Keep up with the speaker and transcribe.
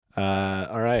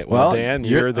All right. Well, Dan,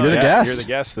 you're the guest. You're the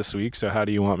guest this week. So how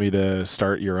do you want me to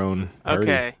start your own party?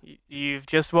 Okay. You've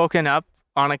just woken up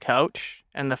on a couch,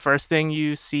 and the first thing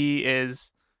you see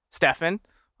is Stefan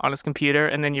on his computer,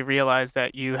 and then you realize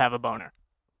that you have a boner.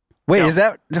 Wait, is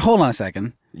that... Hold on a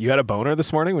second. You had a boner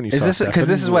this morning when you saw Stefan? Because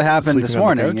this is what happened this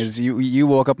morning, is you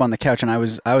woke up on the couch, and I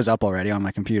was up already on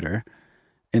my computer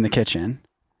in the kitchen,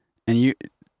 and you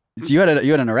had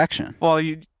an erection. Well,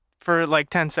 for like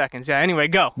 10 seconds. Yeah, anyway,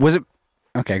 go. Was it...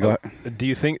 Okay, go ahead. Do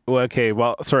you think... Well, okay,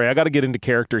 well, sorry, I got to get into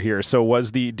character here. So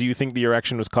do you think the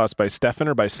erection was caused by Stefan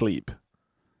or by sleep?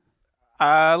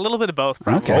 A little bit of both,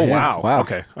 probably. Okay. Oh, wow.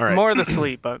 Okay, all right. More of the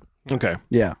sleep, but... Okay.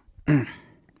 Yeah.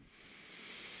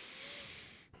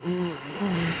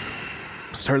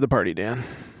 Start the party, Dan.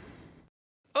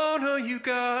 Oh no, you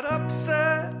got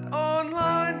upset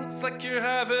online. Looks like you're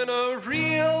having a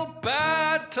real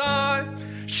bad time.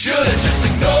 Should've just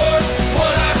ignored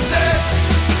what I said,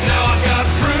 but now I've got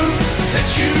proof that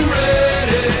you read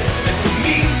it. And for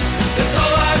me, that's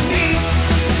all I need.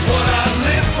 It's what I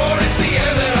live for, it's the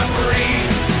air that I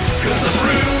breathe. 'Cause I'm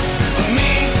rude, I'm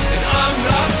mean, and I'm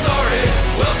not sorry.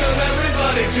 Welcome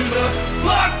everybody to the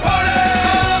block party.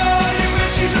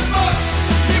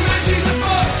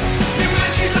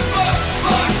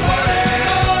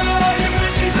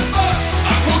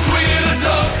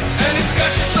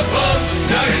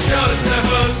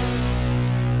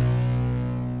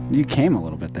 You came a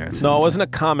little bit there. No, it wasn't a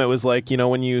cum. It was like,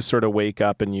 when you sort of wake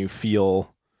up and you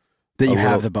feel... That you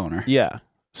have the boner. Yeah.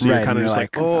 So you're kind of just like,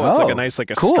 it's like a nice,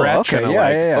 cool, stretch. Okay,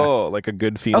 and like a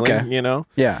good feeling,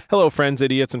 Yeah. Hello, friends,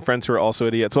 idiots, and friends who are also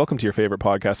idiots. Welcome to your favorite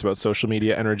podcast about social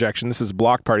media and rejection. This is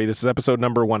Block Party. This is episode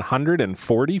number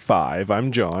 145.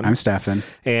 I'm John. I'm Stefan.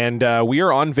 And we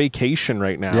are on vacation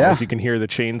right now. Yeah. As you can hear the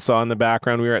chainsaw in the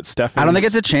background. We are at Stefan's. I don't think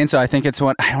it's a chainsaw. I think it's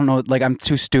one, I don't know, like I'm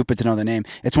too stupid to know the name.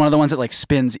 It's one of the ones that like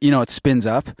spins, it spins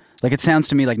up. Like it sounds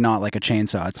to me like not like a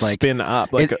chainsaw. It's like spin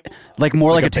up, like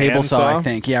more like a table saw, I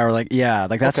think. Yeah, or like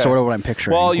that's sort of what I'm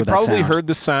picturing. Well, you probably heard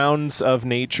the sounds of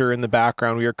nature in the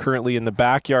background. We are currently in the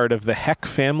backyard of the Heck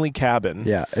family cabin.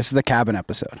 Yeah, this is the cabin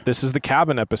episode. This is the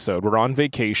cabin episode. We're on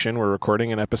vacation. We're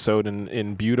recording an episode in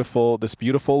this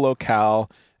beautiful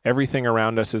locale. Everything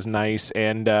around us is nice,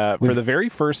 and for the very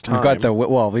first time, we've got the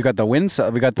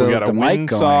windsock. We got the mic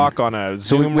windsock on a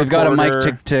Zoom. So we've got a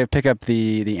mic to pick up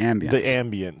the ambience. The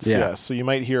ambience, yeah. So you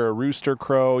might hear a rooster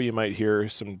crow, you might hear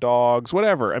some dogs,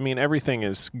 whatever. I mean, everything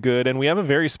is good, and we have a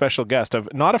very special guest.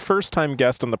 Not a first-time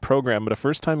guest on the program, but a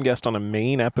first-time guest on a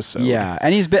main episode. Yeah,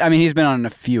 and he's been on a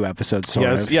few episodes.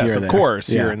 Yes, of course,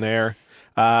 here and there.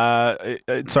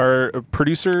 It's our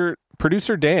producer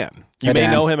Dan. You may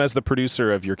know him as the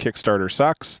producer of Your Kickstarter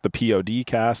Sucks, the POD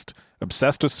cast,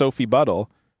 Obsessed with Sophie Buddle,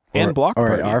 and Block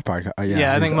Party. Or our podcast.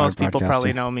 I think most people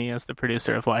probably know me as the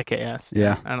producer of YKS.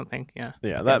 Yeah. I don't think, Yeah,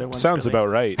 that sounds about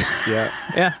right. Yeah.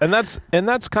 Yeah. And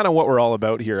that's kind of what we're all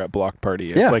about here at Block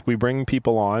Party. It's like we bring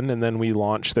people on and then we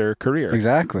launch their career.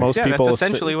 Exactly. Most people that's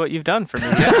essentially what you've done for me.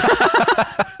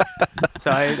 Yeah. So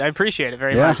I appreciate it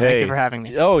very much. Thank you for having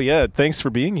me. Oh, yeah. Thanks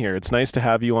for being here. It's nice to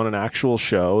have you on an actual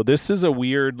show. This is a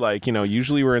weird,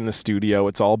 usually we're in the studio.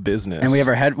 It's all business. And we don't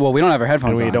have our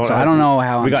headphones on, so I don't know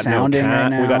how I'm sounding right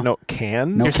now. We got no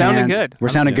cans. You're sounding good. We're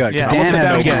sounding good. Yeah. Dan has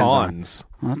no cans.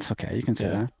 Well, that's okay. You can say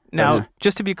that. Now,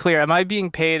 just to be clear, am I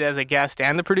being paid as a guest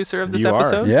and the producer of this You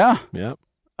episode? are. Yeah. Yep.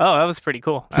 Oh, that was pretty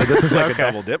cool. So this is like a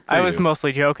double dip for I was you.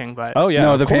 mostly joking, but... Oh, yeah.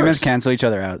 No, the payments cancel each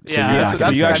other out. So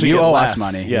you actually you get owe less. us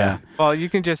money. Yeah. Well, you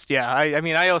can just,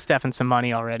 I owe Stefan some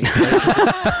money already. So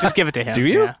just give it to him. Do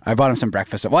you? Yeah. I bought him some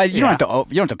breakfast. Well, you don't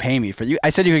have to pay me for you.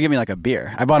 I said you could give me like a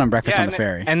beer. I bought him breakfast on the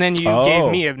ferry. And then you gave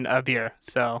me a beer.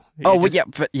 So. I mean,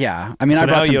 so I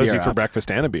brought some he owes beer you for up. breakfast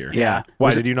and a beer. Yeah.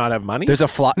 Why did you not have money? There's a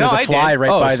fly. No, There's a fly right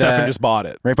by Stefan just bought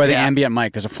it. Right by the ambient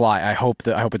mic. There's a fly. I hope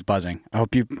it's buzzing. I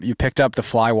hope you picked up the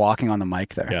fly walking on the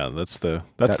mic there. Yeah, that's the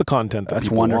content that That's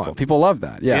people wonderful. want. People love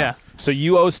that. Yeah. So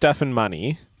you owe Stefan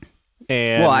money.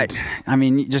 And I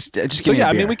mean, just give me a beer.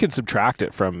 I mean, we could subtract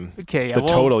it from the well,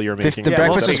 total you're making. The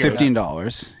breakfast was figure it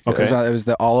 $15. Okay. It was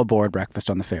the all aboard breakfast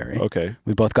on the ferry. Okay.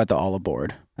 We both got the all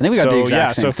aboard. I think we got the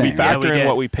exact same so if thing. we factor in did.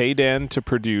 what we pay Dan to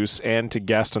produce and to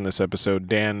guest on this episode,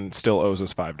 Dan still owes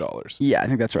us $5. Yeah, I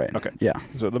think that's right. Okay. Yeah.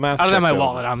 So the math. I don't have checks my out.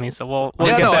 wallet on me, so we'll Yeah,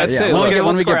 get no, that. that's it.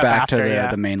 When we get back after, to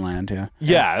the mainland, yeah.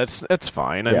 Yeah, that's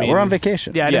fine. I mean, we're on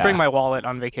vacation. Yeah, I didn't bring my wallet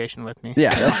on vacation with me.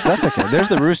 Yeah, that's okay. There's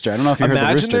the rooster. I don't know if you heard the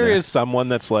rooster. Imagine there there. is someone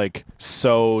that's like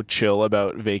so chill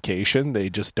about vacation. They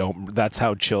just don't. That's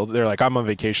how chill. They're like, I'm on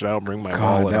vacation. I don't bring my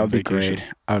God, wallet that on would be vacation. great.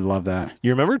 I would love that.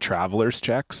 You remember traveler's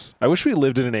checks? I wish we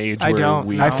lived in an age I where don't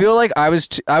we. know. I feel like I was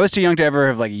too young to ever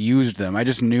have like used them. I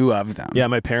just knew of them. Yeah,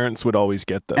 my parents would always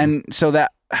get them. And so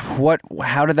that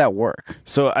how did that work?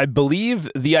 So I believe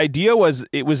the idea was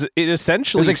it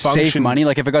essentially it was like safe money.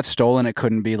 Like if it got stolen, it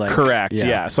couldn't be like correct.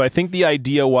 Yeah. So I think the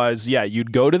idea was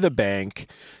you'd go to the bank,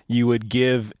 you would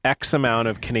give X amount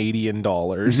of Canadian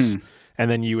dollars. Mm-hmm. And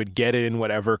then you would get it in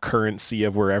whatever currency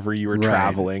of wherever you were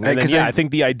traveling. And then, I think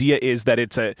the idea is that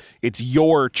it's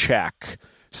your check.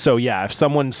 So if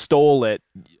someone stole it,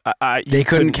 they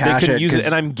couldn't use it.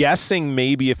 And I'm guessing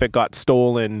maybe if it got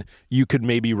stolen, you could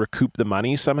maybe recoup the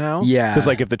money somehow. Yeah, because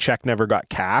like if the check never got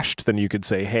cashed, then you could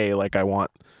say, hey, like I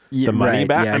want the money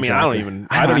back. Yeah, I mean, exactly.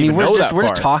 I don't even know that we're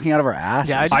far. just talking out of our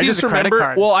asses. Yeah, I just remember.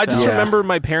 Card, I just remember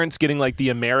my parents getting like the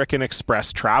American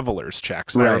Express travelers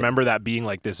checks. And I remember that being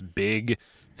like this big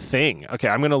thing. Okay,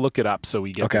 I'm going to look it up so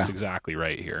we get this exactly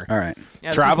right here. All right.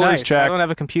 Yeah, travelers check. I don't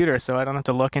have a computer, so I don't have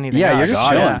to look anything up. Yeah, you're just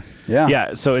chilling.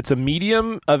 Yeah, so it's a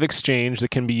medium of exchange that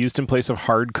can be used in place of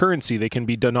hard currency. They can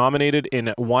be denominated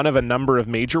in one of a number of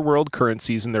major world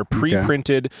currencies, and they're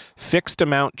pre-printed fixed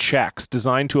amount checks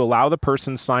designed to allow the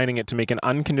person signing it to make an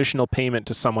unconditional payment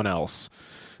to someone else.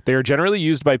 They are generally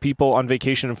used by people on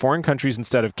vacation in foreign countries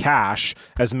instead of cash,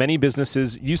 as many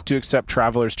businesses used to accept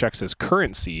travelers' checks as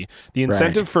currency. The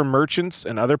incentive for merchants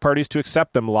and other parties to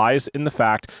accept them lies in the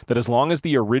fact that as long as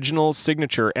the original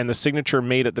signature and the signature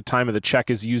made at the time of the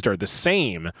check is used are the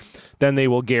same, then they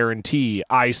will guarantee.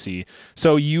 I see.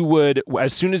 So you would,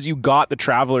 as soon as you got the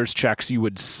travelers' checks, you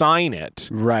would sign it.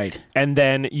 Right. And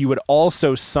then you would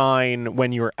also sign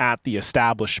when you were at the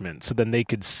establishment, so then they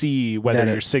could see whether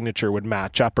your signature would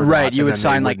match up. Right, you would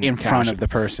sign like in front of the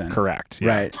person. Correct. Yeah.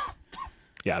 Right.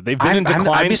 Yeah, they've been in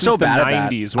decline since the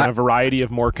 90s when a variety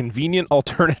of more convenient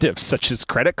alternatives such as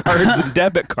credit cards and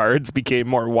debit cards became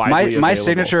more widely available. My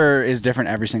signature is different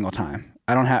every single time.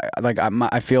 I don't have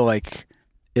I feel like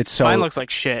it's so. Mine looks like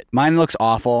shit. Mine looks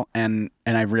awful, and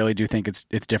I really do think it's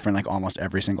different like almost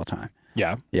every single time.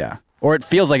 Yeah. Yeah. Or it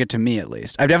feels like it to me at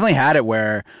least. I've definitely had it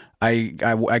where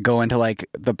I go into like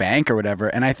the bank or whatever,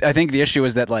 and I think the issue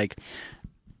is that like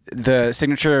the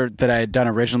signature that I had done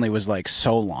originally was like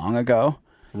so long ago.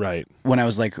 Right. When I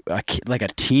was like a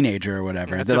teenager or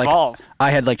whatever. It's that, like, evolved. I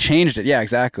had like changed it. Yeah,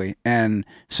 exactly. And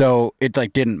so it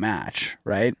like didn't match,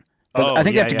 right? But I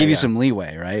think they have to give you some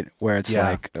leeway, right? Where it's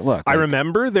like, look. I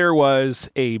remember there was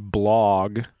a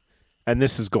blog, and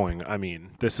this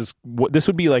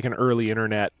would be like an early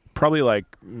internet, probably like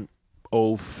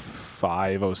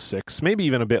 05, 06, maybe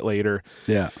even a bit later.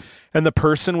 Yeah. And the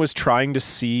person was trying to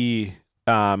see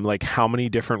like how many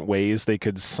different ways they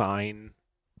could sign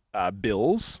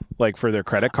bills, like for their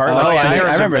credit card.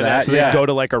 I remember that. So they'd go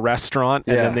to like a restaurant,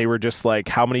 and then they were just like,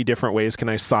 how many different ways can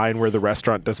I sign where the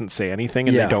restaurant doesn't say anything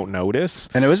and they don't notice?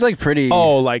 And it was like pretty...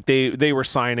 like they were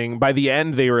signing, by the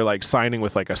end they were like signing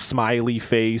with like a smiley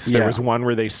face. There was one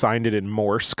where they signed it in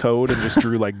Morse code and just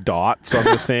drew like dots on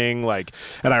the thing. Like,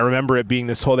 and I remember it being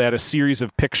this whole, they had a series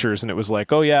of pictures, and it was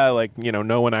like, oh yeah, like, you know,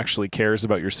 no one actually cares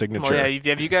about your signature. Well, yeah,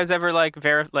 have you guys ever like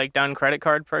done credit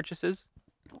card purchases?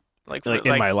 Like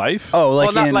in my life? Oh,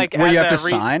 like, well, not like where you have to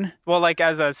sign? Well, like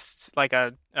as a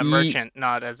merchant,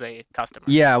 not as a customer.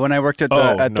 Yeah, when I worked at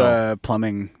the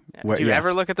plumbing. Did you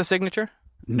ever look at the signature?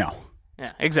 No.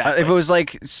 Yeah, exactly. If it was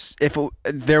like,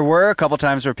 there were a couple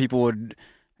times where people would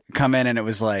come in and it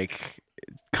was like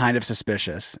kind of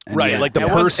suspicious. And right, like the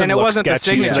person and it wasn't the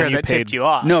sketchy, signature that tipped you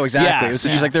off. No, exactly. Yeah, it was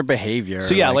just like their behavior.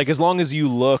 So like as long as you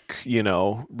look, you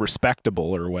know,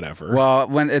 respectable or whatever. Well,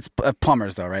 when it's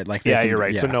plumbers though, right? Like you're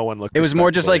right. Yeah. So no one looked. It was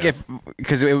more just like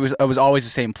because it was always the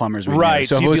same plumbers. We knew.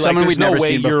 So if it was someone we'd never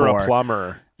seen before, you're a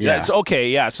plumber. Yeah, it's okay.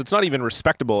 Yeah, so it's not even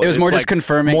respectable. It was more just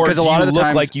confirming because a lot of the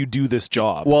times, like you do this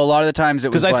job. Well, a lot of the times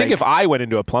it was because I think if I went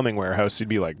into a plumbing warehouse, you'd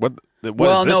be like, "What?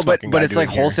 Well, no, but it's like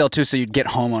wholesale too. So you'd get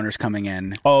homeowners coming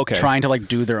in, trying to like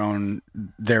do their own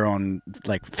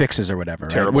like fixes or whatever,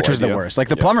 right? Which was the worst. Like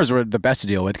the plumbers were the best to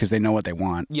deal with because they know what they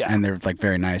want, and they're like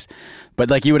very nice.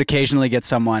 But like you would occasionally get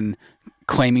someone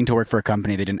claiming to work for a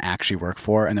company they didn't actually work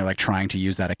for, and they're like trying to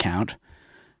use that account.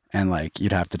 And like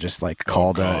you'd have to just like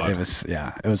call it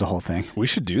was a whole thing. We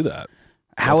should do that.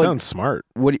 That sounds smart.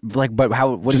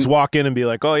 Just walk in and be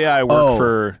like, oh yeah, I work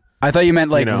for. I thought you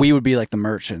meant like we would be like the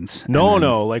merchants.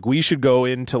 No, like we should go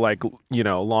into like, you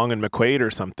know, Long and McQuaid or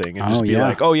something and just be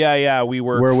like, oh yeah,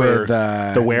 we're for with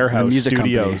the Warehouse the music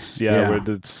Studios.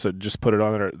 Company. So just put it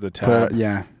on the tab.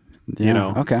 You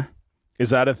know, okay. Is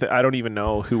that a thing? I don't even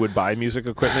know who would buy music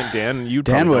equipment. Dan, you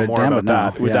probably know more about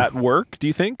that. Would that work, do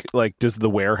you think? Like, does the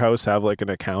Warehouse have like an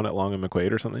account at Long and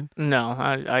McQuaid or something? No,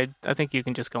 I think you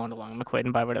can just go into Long and McQuaid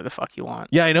and buy whatever the fuck you want.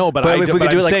 Yeah, I know, but if we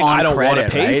could do it like on I don't credit,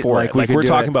 want to pay right? for like it. Like we're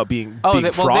talking about being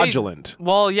fraudulent.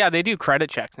 They do credit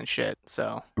checks and shit.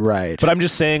 So right, but I'm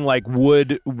just saying, like,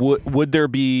 would there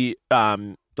be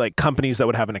like companies that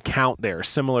would have an account there,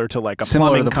 similar to like a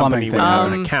plumbing company would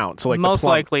have an account. So like most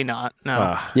likely not.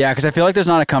 No. Yeah, because I feel like there's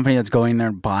not a company that's going there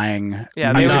and buying.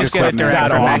 Yeah, they would just get it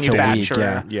direct from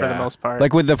manufacturer for the most part.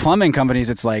 Like with the plumbing companies,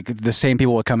 it's like the same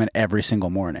people would come in every single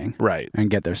morning, right, and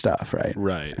get their stuff,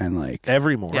 right, and like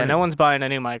every morning. Yeah, no one's buying a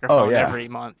new microphone every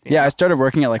month. Yeah, I started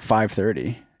working at like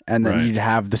 5:30. And then you'd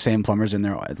have the same plumbers in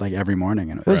there like every morning,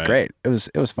 and it was great. It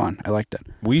was fun. I liked it.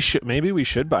 We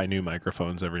should buy new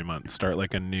microphones every month. Start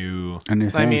like a new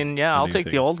thing. I mean, I'll take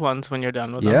the old ones when you're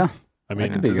done with them. Yeah, I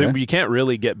mean, you can't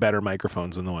really get better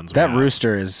microphones than the ones. That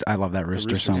Rooster is. I love that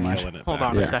Rooster so much. Hold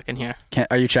on a second here.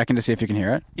 Are you checking to see if you can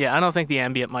hear it? Yeah, I don't think the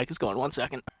ambient mic is going. 1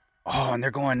 second. Oh, and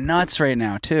they're going nuts right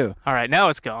now too. All right, now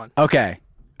it's going. Okay,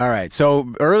 all right.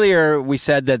 So earlier we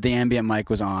said that the ambient mic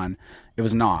was on. It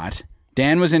was not.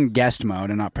 Dan was in guest mode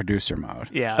and not producer mode.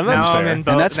 Yeah, and that's fair. And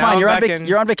that's fine.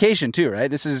 You're on vacation too,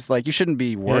 right? This is like you shouldn't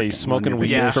be working. Yeah, he's smoking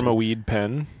weed from a weed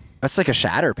pen. That's like a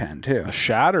shatter pen too. A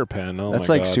shatter pen. Oh, that's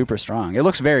my like God. super strong. It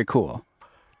looks very cool.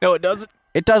 No, it doesn't.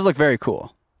 It does look very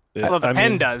cool. Well, the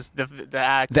pen does. The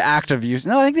act. The act of you.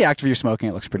 No, I think the act of you smoking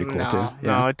it looks pretty cool too. Yeah.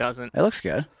 No, it doesn't. It looks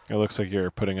good. It looks like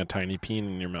you're putting a tiny peen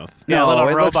in your mouth. Yeah, no, a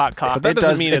little robot cock. But that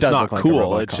doesn't mean it's not like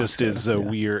cool. It just is a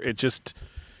weird. It just.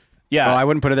 Yeah. Oh, I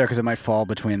wouldn't put it there because it might fall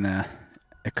between the.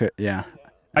 It could. Yeah.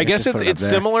 I guess it's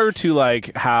similar to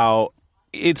like how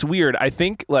it's weird. I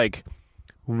think like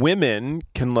women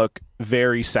can look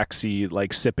very sexy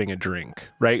like sipping a drink,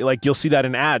 right? Like you'll see that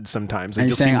in ads sometimes, and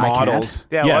you'll see models.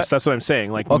 Yeah, yes, that's what I'm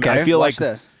saying. Like okay, I feel watch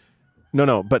like this.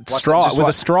 No, but straw with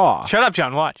a straw. Shut up,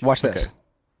 John. Watch this. Okay.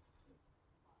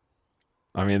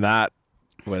 I mean that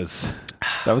was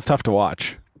tough to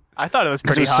watch. I thought it was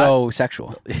pretty hot. So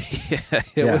sexual.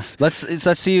 It was. Let's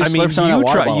see you. I mean, slurp some of that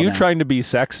water bottle trying to be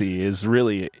sexy is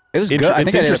really. It was good.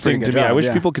 It's interesting to me. I wish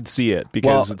yeah. people could see it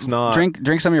because it's not.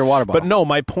 Drink some of your water bottle. But no,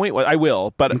 my point was I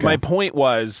will. But my point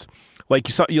was. Like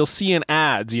you'll see in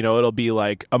ads, it'll be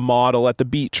like a model at the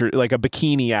beach or like a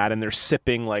bikini ad, and they're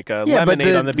sipping like a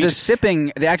lemonade on the beach.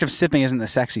 The act of sipping isn't the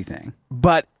sexy thing.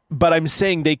 But I'm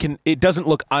saying it doesn't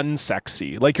look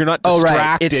unsexy. Like you're not distracted.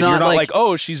 Right. It's not you're not like,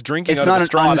 oh, she's drinking out of a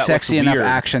straw. It's not an unsexy enough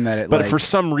action that it. But for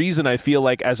some reason, I feel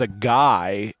like as a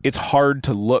guy, it's hard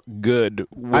to look good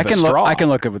with a straw. I can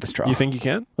look good with a straw. You think you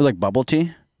can? With like bubble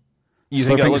tea. You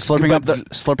slurping up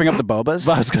the bobas?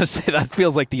 Well, I was going to say that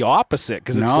feels like the opposite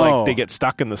because it's like they get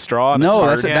stuck in the straw. And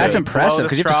that's impressive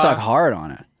because you have to suck hard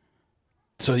on it.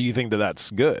 So you think that's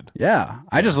good? Yeah.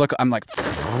 I just look. I'm like.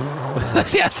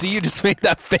 Yeah. So you just made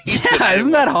that face. Yeah,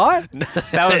 isn't that hot?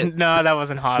 That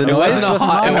wasn't hot. The noise wasn't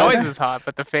hot. The noise was hot,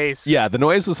 but the face. Yeah, the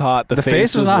noise was hot. The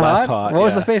face was not less hot. What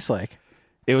was the face like?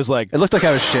 It was like it looked like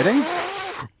I was shitting.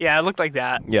 Yeah, it looked like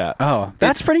that. Yeah. Oh,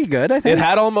 that's pretty good, I think. It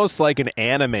had almost like an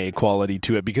anime quality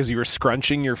to it because you were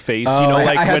scrunching your face.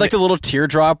 Like I had like the little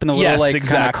teardrop and the little like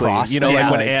kind of cross.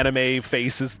 Like when anime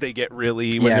faces, they get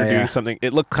really when they're doing something.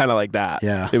 It looked kind of like that.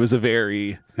 Yeah. It was a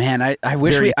very I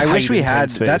wish we had.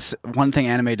 Face. That's one thing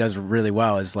anime does really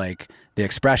well is like the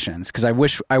expressions because I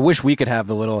wish we could have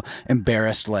the little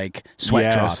embarrassed like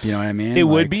sweat drop. You know what I mean? It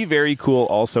would be very cool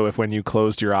also if when you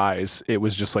closed your eyes, it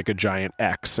was just like a giant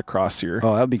X across your.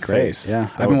 Oh, that'd be great. Face. Yeah,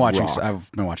 I've been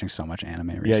watching so much anime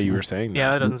recently. Yeah, you were saying that.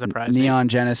 Yeah, that doesn't surprise me. Neon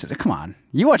Genesis. Come on,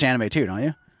 you watch anime too, don't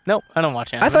you? Nope, I don't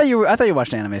watch anime. I thought you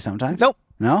watched anime sometimes. Nope.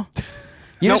 No.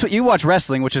 You watch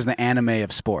wrestling, which is the anime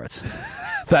of sports.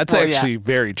 That's actually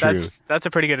very true. That's a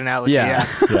pretty good analogy. Yeah.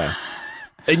 Yeah.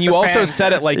 And you also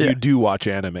said it like you do watch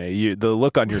anime. The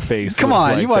look on your face. Come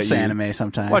on, like you watch the anime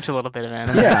sometimes. Watch a little bit of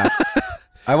anime. Yeah.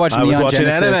 I watched Neon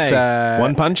Genesis, anime.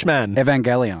 One Punch Man.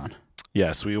 Evangelion.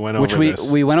 Yes, we went over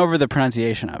this. We went over the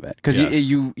pronunciation of it because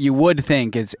you would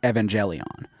think it's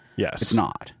Evangelion. Yes, it's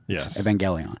not. Yes, it's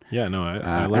Evangelion. Yeah, no,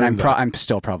 I learned and I'm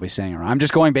still probably saying it wrong. I'm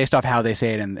just going based off how they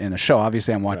say it in the show.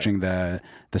 Obviously, I'm watching the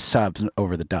subs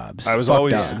over the dubs. I was Fuck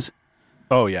always dubs.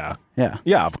 Oh yeah,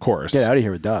 of course. Get out of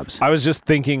here with dubs. I was just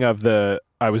thinking of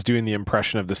I was doing the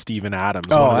impression of the Steven Adams,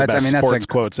 one of the best sports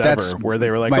quotes ever, where they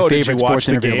were like, "Oh, did you watch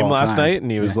the game last night?" And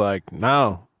he was like,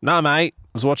 "No, mate.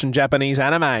 I was watching Japanese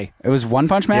anime." It was One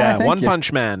Punch Man. Yeah, One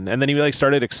Punch Man, and then he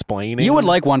started explaining. You would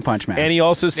like One Punch Man, and he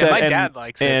also said, my dad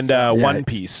likes it. And One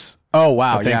Piece. Oh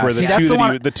wow! I think were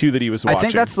the two that he was watching. I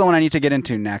think that's the one I need to get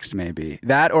into next, maybe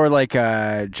that or like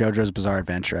JoJo's Bizarre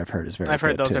Adventure. I've heard is very. I've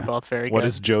heard those too. are both very good. What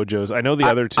is JoJo's? I know the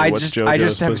other two. What's JoJo's I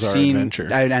just have Bizarre seen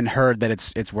Adventure? and heard that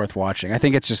it's worth watching. I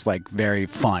think it's just like very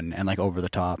fun and like over the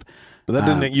top. But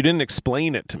that you didn't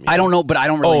explain it to me. I don't know, but I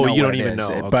don't really know. You what don't even is.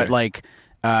 know. Okay. But like.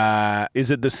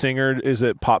 Is it the singer? Is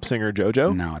it pop singer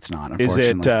JoJo? No, it's not.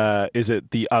 Unfortunately. Is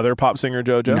it the other pop singer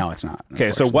JoJo? No, it's not.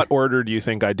 Okay, so what order do you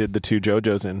think I did the two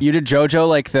JoJos in? You did JoJo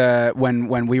like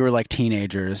when we were like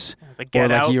teenagers. The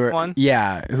Get Out one?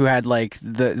 Yeah, who had like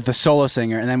the solo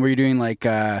singer, and then were you doing like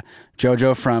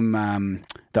JoJo from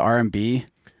the R&B?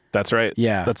 That's right.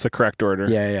 Yeah, that's the correct order.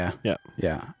 Yeah.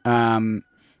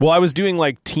 Well, I was doing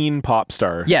like teen pop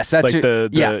star. Yes, that's like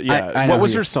I what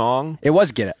was her song? It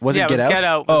was Get Out. Was it Get Out? Get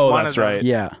Out. Oh, that's right.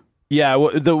 Yeah. Yeah,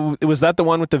 was that the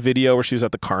one with the video where she was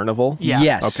at the carnival? Yeah.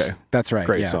 Yes. Okay. That's right.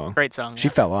 Great song. Great song. She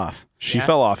fell off. She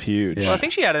fell off huge. Well, I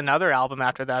think she had another album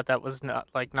after that was not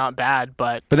bad,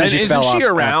 but then isn't she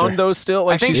around though still?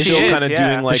 Like I think she's still kind of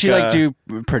doing like. Does she like do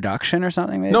production or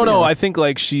something? Maybe? No. I think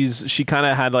like she kind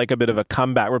of had like a bit of a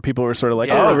comeback where people were sort of like,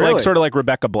 really? like sort of like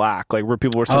Rebecca Black, like where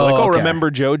people were sort of like,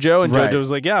 remember JoJo? And right. JoJo was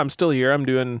like, yeah, I'm still here. I'm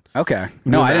doing. Okay.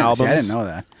 No, I didn't know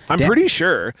that. I'm pretty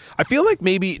sure. I feel like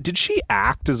maybe did she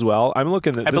act as well? I'm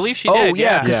looking at. I believe she did. Oh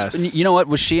yeah. Yes. You know what?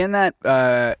 Was she in that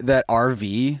that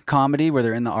RV comedy where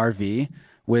they're in the RV?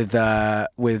 With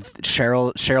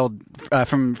Cheryl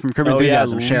from Curb Your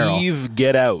Enthusiasm. Cheryl. Leave,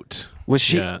 Get Out. Was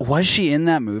she in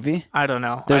that movie? I don't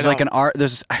know. There's like an art.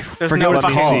 I forget no what it's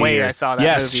fucking called. way I saw that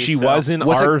yes, movie. she was in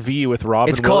RV with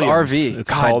Robin It's called Williams. RV. It's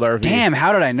God called RV. Damn,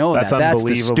 how did I know That's that? That's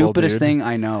the unbelievable, stupidest dude. thing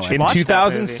I know. In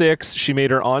 2006, she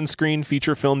made her on-screen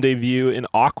feature film debut in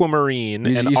Aquamarine.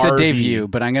 You said debut,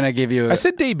 but I'm gonna give you. I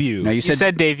said debut. No, you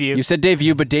said debut. You said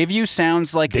debut, but debut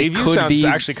sounds like debut it could sounds be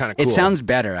actually kind of cool. It sounds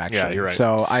better, actually. Yeah, you're right.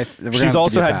 So she's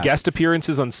also had guest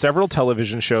appearances on several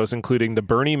television shows, including The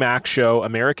Bernie Mac Show,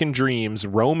 American Dreams,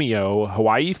 Romeo,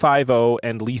 Hawaii Five-0,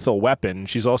 and Lethal Weapon.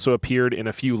 She's also appeared in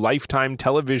a few Lifetime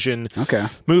television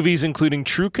movies, including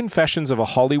True Confessions of a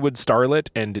Hollywood Starlet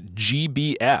and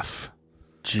GBF.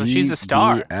 So she's a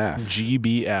star.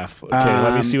 GBF. Okay,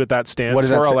 let me see what that stands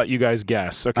for. I'll let you guys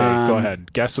guess. Okay, go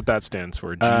ahead. Guess what that stands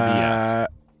for. GBF.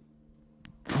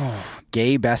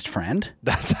 Gay best friend?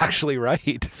 That's actually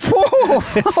right. Whoa!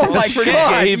 Oh my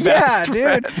God! Yeah,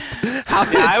 dude.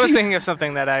 I was thinking of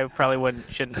something that I probably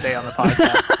shouldn't say on the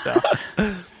podcast. So.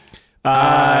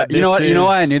 You know what? You know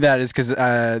why I knew that is because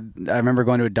I remember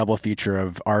going to a double feature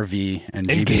of RV and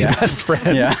GBF. Gay best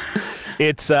friend. Yeah.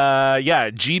 It's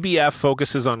GBF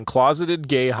focuses on closeted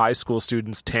gay high school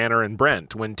students Tanner and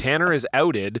Brent. When Tanner is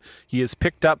outed, he is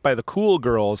picked up by the cool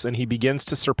girls and he begins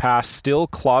to surpass still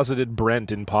closeted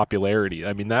Brent in popularity.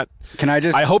 I mean that. Can I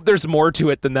just? I hope there's more to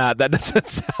it than that. That doesn't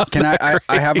sound. Can I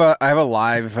have a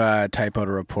live typo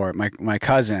to report. My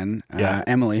cousin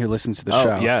Emily, who listens to the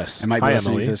show, yes, and might be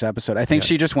listening to this episode. I think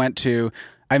she just went to.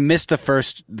 I missed the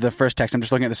first text. I'm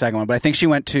just looking at the second one, but I think she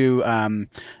went to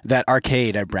that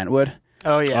arcade at Brentwood.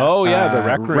 Oh yeah, the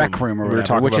rec room or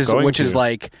whatever, which is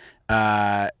like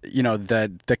the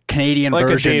Canadian like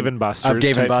version a Dave and Buster's of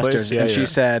Dave and Buster's, place. and she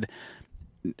said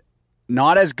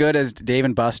not as good as Dave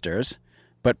and Buster's,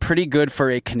 but pretty good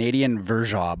for a Canadian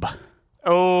verjob.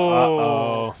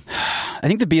 Oh. I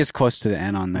think the B is close to the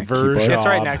N on the keyboard. It's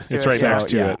right next to it. It's right next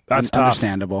to it. That's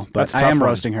understandable. But I am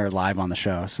roasting her live on the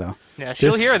show, so. Yeah,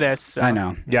 she'll hear this. So. I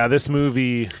know. Yeah, this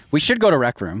movie. We should go to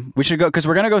Rec Room. We should go because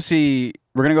we're gonna go see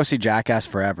Jackass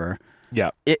Forever. Yeah.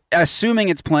 Assuming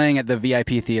it's playing at the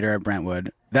VIP theater at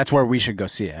Brentwood. That's where we should go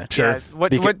see it. Sure.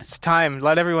 Yeah, what's time?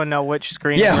 Let everyone know which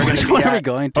screen we're going to be at. Are we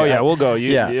going to? Oh, yeah, we'll go.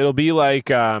 It'll be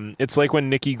like, it's like when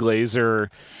Nikki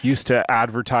Glaser used to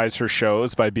advertise her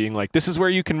shows by being like, this is where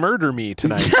you can murder me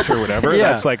tonight or whatever.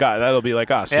 That's like, that'll be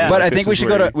like us. Yeah. But I think we should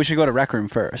go to Rec Room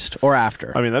first or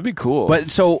after. I mean, that'd be cool.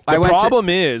 But so the problem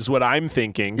is what I'm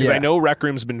thinking, because I know Rec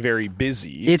Room's been very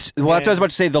busy. That's what I was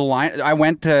about to say. The line, I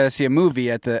went to see a movie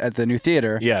at the new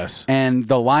theater. Yes. And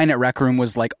the line at Rec Room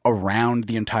was like around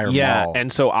the entire mall.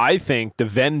 And so I think the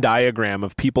Venn diagram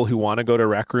of people who want to go to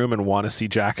Rec Room and want to see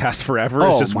Jackass Forever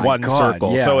is just one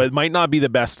circle. Yeah. So it might not be the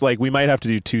best. Like we might have to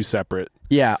do two separate.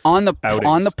 Yeah. On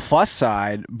the plus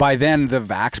side, by then the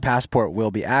Vax passport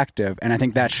will be active, and I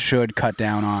think that should cut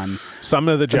down on some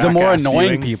of the more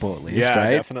annoying people at least.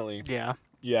 Right? Definitely. Yeah.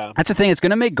 That's the thing. It's going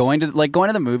to make going to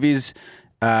the movies.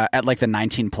 At like the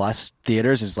 19+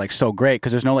 theaters is like so great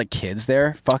because there's no like kids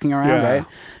there fucking around, right?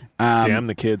 Damn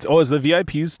the kids! Oh, is the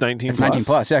VIPs 19+? It's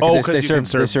 19+, yeah. Because they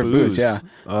serve booze, yeah.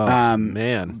 Oh,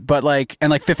 man. But like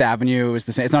Fifth Avenue is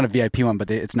the same. It's not a VIP one, but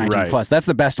it's 19+. Right. That's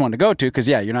the best one to go to because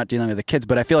you're not dealing with the kids.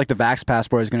 But I feel like the Vax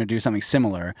passport is going to do something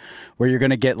similar, where you're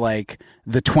going to get like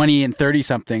the 20 and 30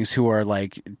 somethings who are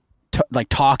like like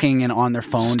talking and on their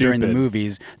phone during the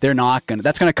movies, they're not gonna.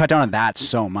 That's gonna cut down on that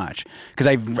so much, because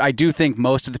I do think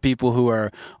most of the people who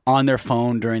are on their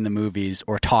phone during the movies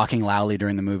or talking loudly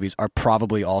during the movies are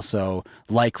probably also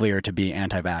likelier to be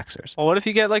anti-vaxxers. Well, what if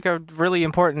you get like a really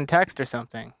important text or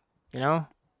something? You know?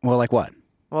 Well, like what?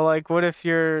 Well, like what if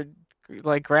your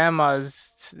like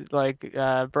grandma's like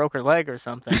broke her leg or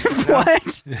something? You know?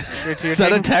 What? Is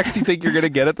that a text you think you're gonna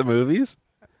get at the movies?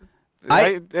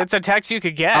 It's a text you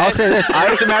could get. I'll say this: it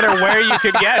doesn't matter where you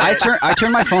could get it. I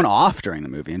turn my phone off during the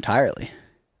movie entirely.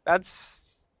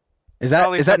 Is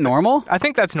that normal? I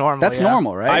think that's normal. That's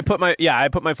normal, right? I put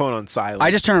my phone on silent.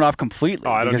 I just turn it off completely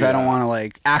because I don't want to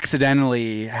like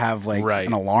accidentally have like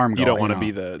an alarm go. You don't want to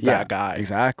be that guy.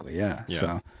 Exactly. Yeah.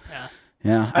 So.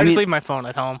 Yeah. I just leave my phone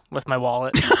at home with my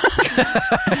wallet.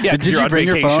 Did you bring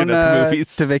your phone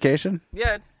to vacation?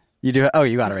 Yeah, you do. Oh,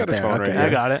 you got it right there. Okay. I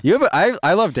got it. You have.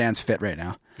 I love Dan's fit right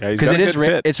now. Because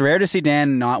it's rare to see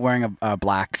Dan not wearing a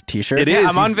black T-shirt. It is.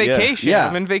 I'm on vacation. Yeah.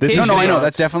 I'm in vacation. No, I know.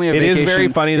 That's definitely a vacation. It is very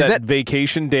funny that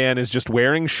vacation Dan is just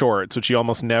wearing shorts, which he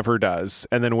almost never does,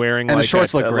 and then wearing the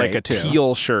shorts look great, like a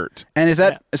teal shirt. And is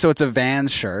that so? It's a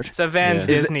Vans shirt. It's a Vans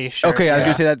Disney shirt. Okay, I was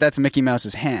going to say that's Mickey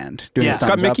Mouse's hand. It's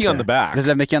got Mickey on the back. Does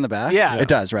it have Mickey on the back? Yeah. It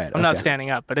does, right. I'm not standing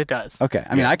up, but it does. Okay.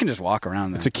 I mean, I can just walk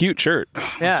around there. It's a cute shirt.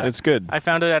 Yeah. It's good. I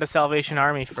found it at a Salvation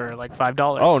Army for like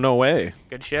 $5. Oh, no way.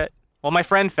 Good shit. Well, my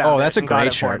friend found it. Oh, that's a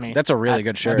great shirt. That's a really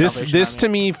good shirt. This to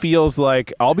me feels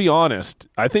like, I'll be honest,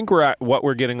 I think what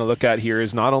we're getting a look at here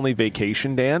is not only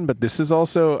Vacation Dan, but this is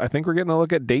also, I think we're getting a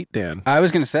look at Date Dan. I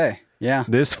was going to say. Yeah,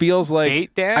 this feels like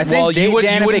Date Dan. I think you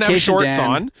wouldn't have shorts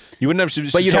on. You wouldn't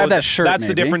have, but you'd have that shirt. That's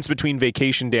the difference between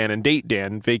Vacation Dan and Date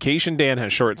Dan. Vacation Dan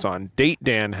has shorts on. Date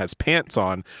Dan has pants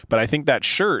on. But I think that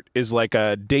shirt is like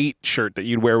a date shirt that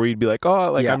you'd wear, where you'd be like,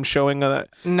 oh, like I'm showing that.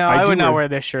 No, I would not wear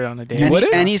this shirt on a date.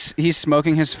 And he's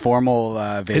smoking his formal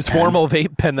vape pen. Formal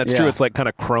vape pen. That's true. It's like kind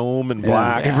of chrome and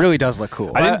black. It really does look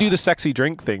cool. I didn't do the sexy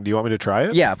drink thing. Do you want me to try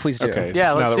it? Yeah, please do. Okay. Yeah,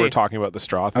 so let's now that see. we're talking about the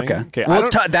straw thing. Okay. Well,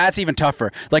 that's even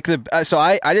tougher. Like so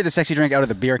I did the sexy drink out of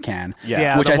the beer can.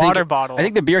 Yeah, which the water bottle. I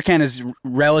think the beer can is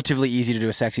relatively easy to do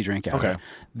a sexy drink out of.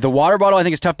 The water bottle I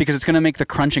think is tough because it's going to make the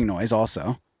crunching noise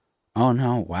also. Oh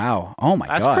no! Wow! Oh my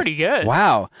god! That's pretty good.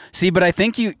 Wow! See, but I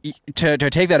think you to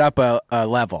take that up a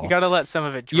level, you got to let some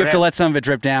of it drip. You have to let some of it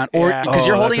drip down, or because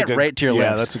you're holding it right to your lips.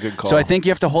 Yeah, that's a good call. So I think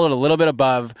you have to hold it a little bit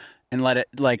above and let it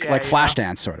like flash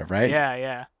dance sort of, right?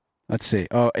 Yeah. Let's see.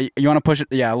 Oh, you want to push it?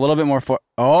 Yeah, a little bit more for.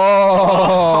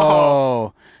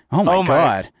 Oh! Oh my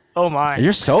god! Oh my!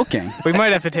 You're soaking. We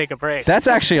might have to take a break. That's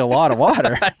actually a lot of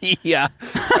water. Yeah.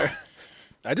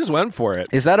 I just went for it.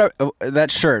 Is that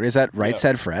that shirt? Is that Right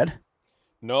Said Fred?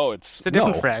 No, it's a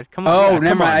different Fred. Come on. Oh,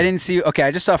 never mind. I didn't see. Okay, I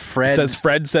just saw Fred. It says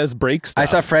Fred says break stuff. I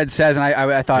saw Fred says, and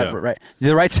I thought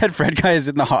the Right Said Fred guy is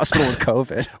in the hospital with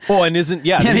COVID. Oh, and isn't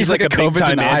and he's like a COVID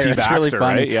denier. It's really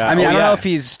funny. Right? Yeah. I mean, I don't know if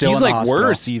he's still. He's in the like hospital.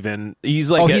 worse even. He's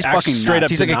like he's fucking straight nuts. up.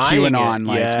 He's like a QAnon.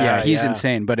 Like he's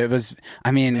insane. But it was. I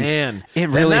mean, man, it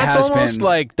really has been. That's almost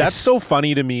like that's so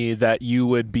funny to me that you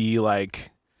would be like.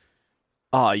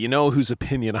 Oh, you know whose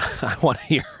opinion I want to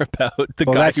hear about? The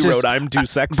guy who wrote "I'm Too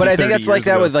Sexy." But I think that's like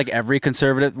that with like every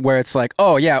conservative, where it's like,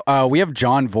 oh yeah, we have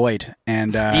John Voight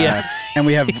and and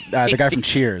we have the guy from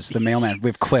Cheers, the mailman. We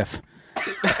have Cliff.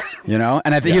 You know,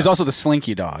 and I think he was also the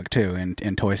Slinky dog too in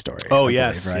Toy Story. Oh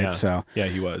yes, right. Yeah. So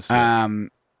he was.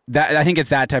 That I think it's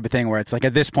that type of thing where it's like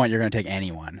at this point you're going to take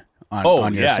anyone.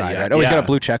 On your side, right? Oh, he's got a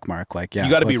blue check mark. Like, you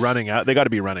got to be running out. They got to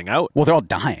be running out. Well, they're all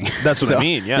dying. That's what I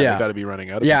mean. Yeah, they got to be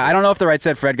running out. I don't know if the Right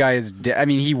Said Fred guy is. I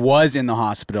mean, he was in the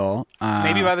hospital.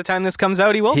 Maybe by the time this comes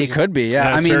out, he will. He could be.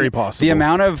 Yeah, that's very possible. The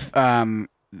amount of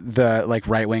the like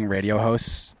right wing radio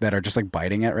hosts that are just like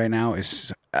biting it right now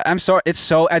is. I'm sorry. It's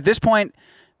so at this point.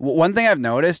 One thing I've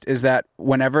noticed is that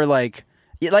whenever like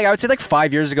I would say like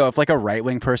 5 years ago, if like a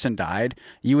right-wing person died,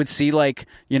 you would see like,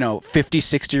 50,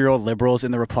 60-year-old liberals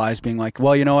in the replies being like,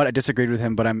 well, you know what? I disagreed with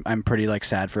him, but I'm pretty like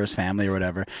sad for his family or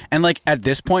whatever. And like at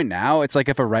this point now, it's like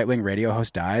if a right-wing radio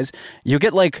host dies, you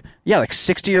get like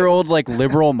 60-year-old like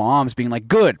liberal moms being like,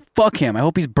 good, fuck him. I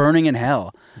hope he's burning in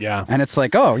hell. Yeah. And it's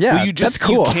like, oh yeah, that's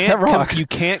cool. That rocks. You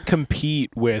can't compete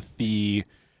with the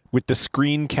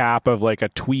screen cap of like a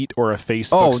tweet or a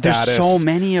Facebook status. There's so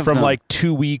many of them from like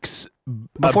 2 weeks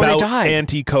before about they died.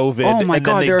 Anti-COVID. Oh my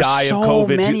god, there are so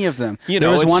many of them. There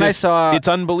was one I saw. It's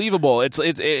unbelievable. It's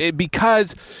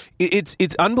because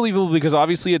it's unbelievable because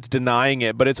obviously it's denying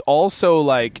it, but it's also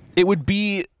like it would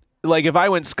be. Like if I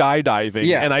went skydiving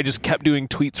and I just kept doing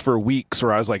tweets for weeks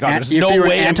where I was like, oh, there's no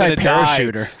way I'm going to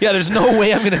die. Yeah, there's no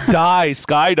way I'm going to die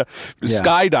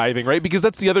skydiving, right? Because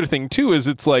that's the other thing too is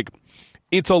it's like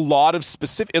it's a lot of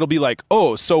specific. It'll be like,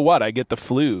 oh, so what? I get the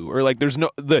flu, or like there's no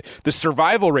the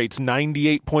survival rate's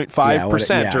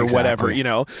 98.5% or whatever, you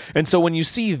know. And so when you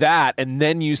see that, and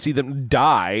then you see them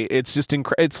die, it's just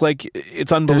it's like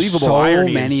it's unbelievable. There's so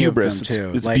irony many and hubris. of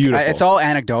them too. It's like, beautiful. It's all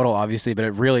anecdotal, obviously, but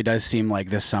it really does seem like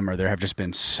this summer there have just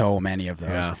been so many of those.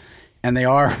 Yeah. And they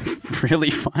are really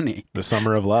funny. The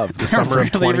summer of love. The summer really,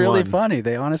 of 21. Really funny.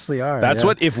 They honestly are. That's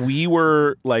what, if we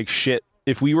were like shitty,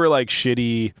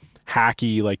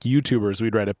 hacky, like YouTubers,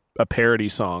 we'd write a parody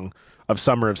song of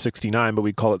Summer of 69, but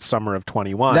we'd call it Summer of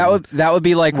 21. That would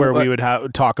be like where we would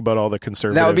talk about all the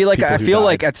conservative. That would be like, I feel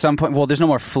like at some point, well, there's no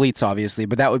more fleets, obviously,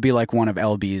 but that would be like one of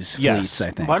LB's fleets,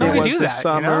 I think. Why don't we do that?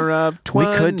 Summer of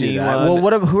 21. We could do that.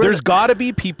 Well, there's got to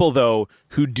be people though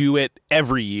who do it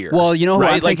every year. Well, you know who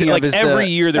I'm thinking like of is every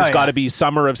year there's got to be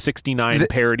Summer of 69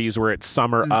 parodies where it's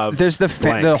Summer of. There's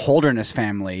the Holderness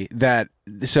family that.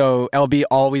 So LB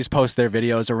always posts their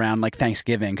videos around like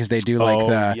Thanksgiving because they do like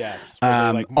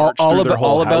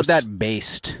all about that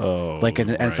baste, and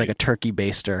it's like a turkey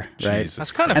baster, right?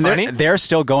 That's kind of funny. They're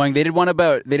still going. They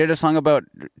did a song about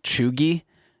chuggy,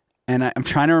 and I'm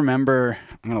trying to remember.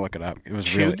 I'm gonna look it up. It was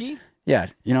chuggy. Yeah,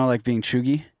 you know, like being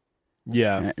chuggy.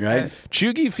 Yeah, right.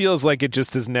 Chuggy feels like it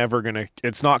just is never gonna.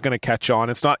 It's not gonna catch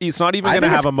on. It's not even gonna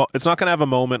have it's not gonna have a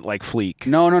moment like Fleek.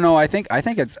 No. I think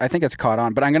it's caught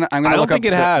on. But I'm gonna. I don't think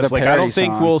it has. Like I don't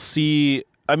think song. We'll see.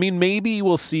 I mean, maybe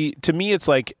we'll see. To me, it's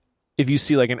like if you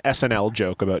see like an SNL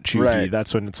joke about Chuggy,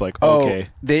 that's when it's like okay.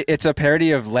 It's a parody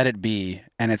of Let It Be,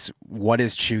 and it's What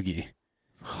Is Chuggy?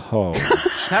 Oh,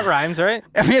 that rhymes, right?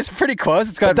 I mean, it's pretty close.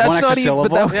 It's got one extra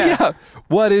syllable. Yeah.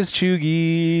 What is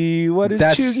chuggy? What is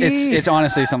chuggy? It's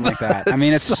honestly something like that. I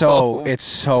mean, it's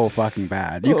so fucking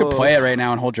bad. You could play it right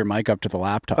now and hold your mic up to the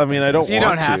laptop. I mean, I don't. You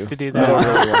don't have to do that. I don't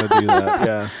really want to do that.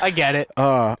 Yeah, I get it.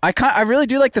 I really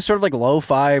do like the sort of like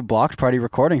lo-fi blocked party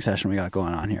recording session we got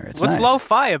going on here. What's nice.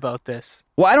 lo-fi about this?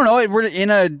 Well, I don't know. We're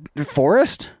in a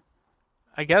forest.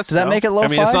 I guess. Does that make it lo-fi? I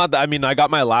mean, it's not that. I mean, I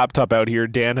got my laptop out here.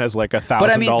 Dan has like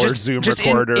 $1,000 Zoom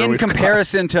recorder. In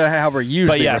comparison to how we're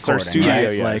usually but yes, recording. our studio,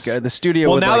 right? yes. Like the studio.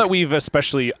 Well, now that we've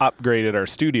especially upgraded our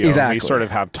studio, we sort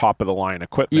of have top of the line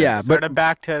equipment. Yeah, but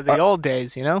back to the old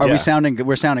days, you know. Are we sounding?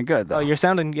 We're sounding good though. Oh, you're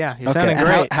sounding. Yeah, you're sounding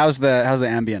great. How's the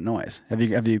ambient noise? Have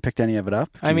you picked any of it up?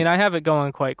 I mean, I have it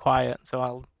going quite quiet, so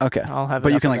I'll have it.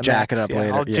 But you can like jack it up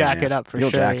later. I'll jack it up for sure.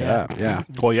 You'll jack it up. Yeah.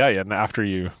 Well, yeah. And after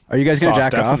you, are you guys gonna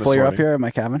jack it off while you're up here at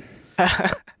my cabin?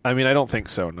 I mean, I don't think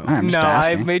so. No,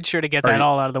 I made sure to get that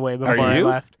all out of the way before I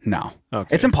left. No,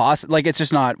 okay. It's impossible. Like, it's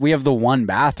just not. We have the one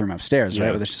bathroom upstairs,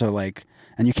 right? So like,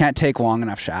 and you can't take long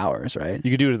enough showers, right?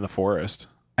 You could do it in the forest.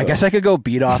 I guess I could go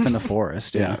beat off in the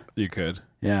forest. Yeah, you could.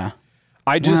 Yeah.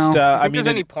 I just, I mean, there's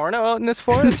any porno out in this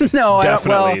forest? No,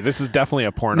 definitely. This is definitely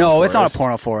a porno. No, forest. It's not a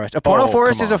porno forest. A porno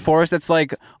forest is a forest that's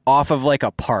like off of like a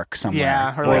park somewhere.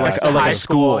 Yeah, or like a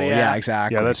school. Yeah,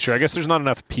 exactly. Yeah, that's true. I guess there's not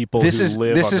enough people. This is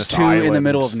too island. In the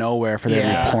middle of nowhere for there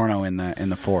to be porno in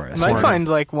the forest. You might find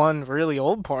like one really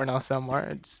old porno somewhere.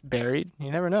 It's buried.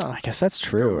 You never know. I guess that's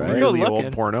true. Right? Really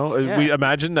old porno. We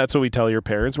imagine that's what we tell your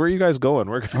parents. Where are you guys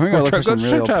going? We're gonna look for some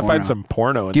real porno. Find some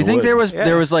porno. Do you think there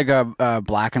was like a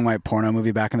black and white porno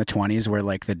movie back in the 20s where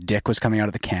like the dick was coming out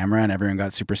of the camera and everyone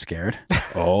got super scared?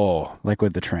 Oh, like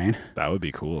with the train. That would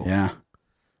be cool. Yeah.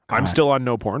 God. I'm still on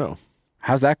no porno.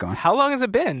 How's that going? How long has it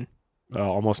been?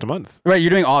 Almost a month. Right, you're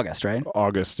doing August, right?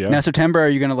 August, yeah. Now September, are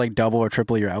you going to like double or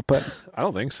triple your output? I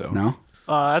don't think so. No.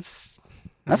 That's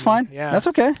fine. Yeah, that's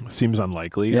okay. Seems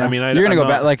unlikely. Yeah. I mean, you're going to go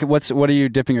back. Like, what are you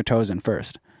dipping your toes in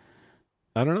first?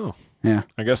 I don't know. Yeah,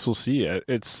 I guess we'll see.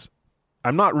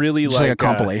 I'm not really just like a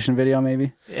compilation video,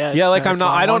 maybe. Yeah, like I'm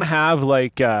not. I don't have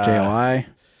like JOI.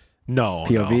 No.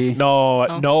 POV. No.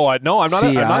 I'm not.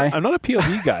 I'm not a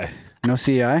POV guy. No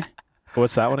CEI.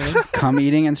 What's that one again? Cum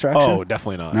eating instruction. Oh,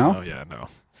 definitely not. No. Oh, yeah, no.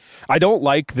 I don't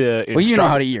like the. Well, you know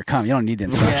how to eat your cum. You don't need the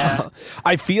instructions. Yeah.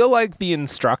 I feel like the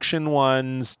instruction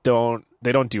ones don't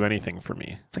do anything for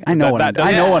me. It's like I know what I'm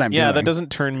doing. Yeah, that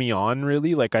doesn't turn me on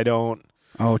really. Like I don't.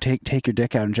 Oh, take your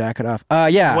dick out and jack it off.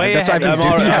 Yeah, that's what I've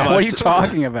been doing. What are you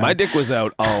talking about? My dick was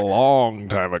out a long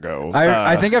time ago.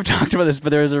 I think I've talked about this,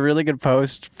 but there was a really good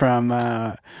post from.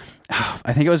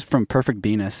 I think it was from Perfect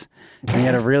Venus. And he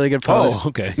had a really good post. Oh,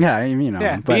 okay. Yeah, you know.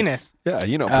 Yeah, but, Venus. Yeah,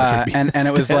 you know Perfect Venus. And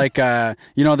it was like,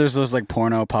 there's those like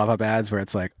porno pop-up ads where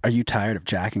it's like, are you tired of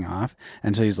jacking off?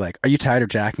 And so he's like, are you tired of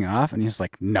jacking off? And he's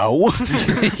like, no.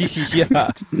 Yeah.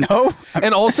 No.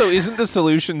 And also, isn't the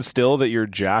solution still that you're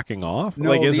jacking off? No,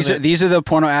 like, these are the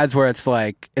porno ads where it's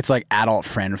like adult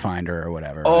friend finder or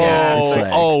whatever. Oh, yeah, it's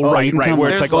like, right. Where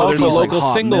it's like, there's a local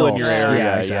single in your area.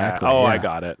 Yeah, exactly. Oh, yeah. I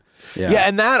got it. Yeah,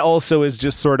 and that also is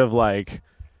just sort of like,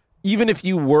 even if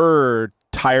you were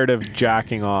tired of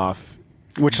jacking off.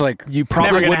 Which, like, you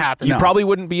probably probably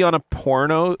wouldn't be on a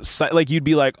porno site. Like, you'd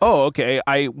be like, oh, okay,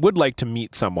 I would like to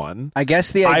meet someone. I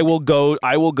guess I will go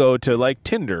to like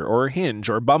Tinder or Hinge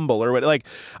or Bumble or what. Like,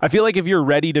 I feel like if you're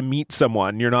ready to meet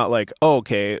someone, you're not like, oh,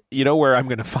 okay, you know where I'm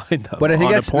going to find them. But I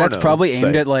think that's probably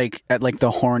aimed at like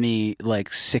the horny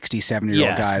like 60,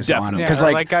 70-year-old guys definitely. on because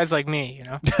like guys like me, you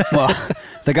know. Well,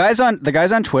 the guys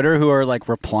on Twitter who are like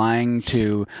replying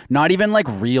to not even like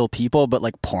real people, but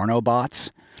like porno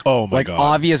bots. Oh my god! Like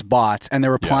obvious bots, and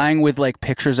they're replying with like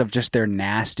pictures of just their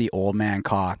nasty old man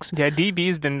cocks. Yeah,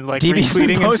 DB's been like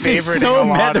retweeting and favoriting so a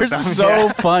lot they're of them. so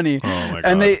funny. Oh my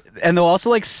god! And they'll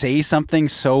also like say something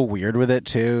so weird with it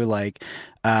too. Like,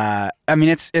 I mean,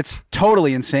 it's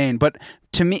totally insane. But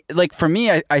to me, like for me,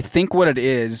 I think what it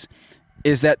is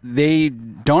that they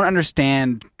don't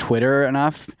understand Twitter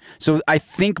enough. So I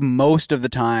think most of the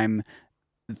time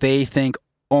they think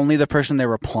only the person they're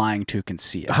replying to can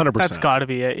see it. 100%. That's got to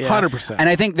be it. Yeah. 100%. And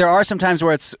I think there are some times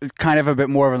where it's kind of a bit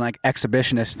more of an like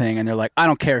exhibitionist thing, and they're like, I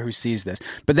don't care who sees this.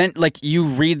 But then like you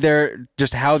read their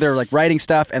just how they're like writing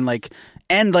stuff, and like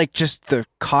just the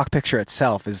cock picture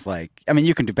itself is like, I mean,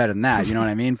 you can do better than that. You know what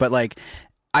I mean? But like,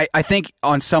 I think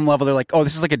on some level they're like, oh,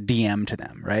 this is like a DM to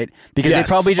them, right? Because they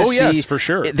probably just see for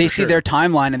sure. They see their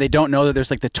timeline and they don't know that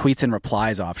there's like the tweets and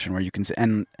replies option where you can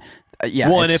and.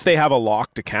 Well, and if they have a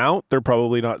locked account, they're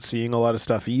probably not seeing a lot of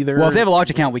stuff either. Well, if they have a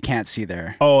locked account, we can't see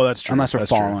their. Oh, that's true. Unless we're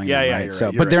following them, right? You're so,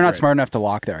 right, but they're not smart enough to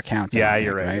lock their accounts. Yeah,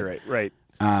 you're right.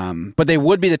 But they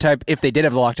would be the type, if they did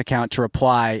have the locked account, to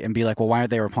reply and be like, well, why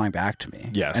aren't they replying back to me?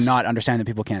 Yes. And not understand that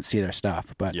people can't see their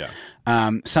stuff. But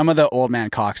some of the old man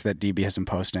cocks that DB has been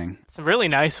posting. Some really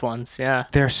nice ones, yeah.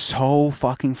 They're so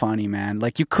fucking funny, man.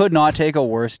 Like, you could not take a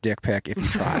worse dick pic if you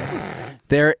tried.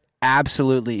 They're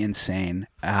absolutely insane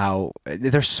how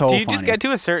they're so funny. Do you funny. just get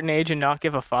to a certain age and not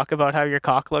give a fuck about how your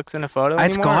cock looks in a photo anymore?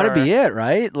 It's got to be it,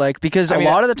 right? Like, because a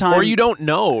lot of the time... Or you don't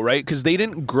know, right? Because they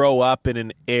didn't grow up in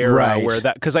an era where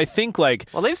that... Because I think, like...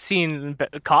 Well, they've seen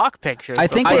cock pictures. I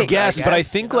think, I guess, but I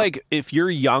think, like, if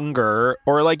you're younger,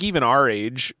 or, like, even our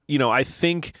age, you know, I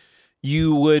think...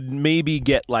 you would maybe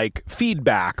get like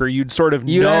feedback, or you'd sort of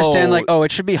know. Understand like, oh,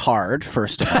 it should be hard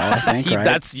first of all. I think right?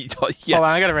 That's yes. Hold on,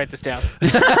 I gotta write this down.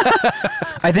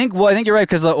 I think you're right,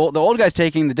 because the old guys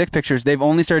taking the dick pictures, they've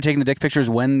only started taking the dick pictures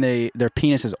when their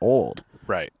penis is old.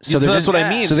 Right. So that's what I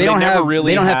mean. So they don't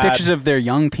have pictures of their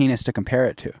young penis to compare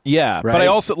it to. Yeah, right? But I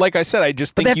also, like I said, I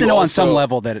just think they have to know on some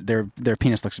level that their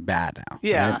penis looks bad now.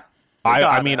 Yeah. Right?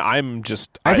 I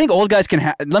think old guys can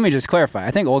have. Let me just clarify. I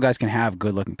think old guys can have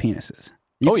good looking penises.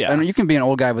 You can be an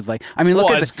old guy with like. I mean, look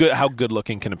at how good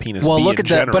looking can a penis be? Well, look at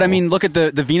that. But I mean, look at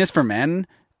the Venus for Men.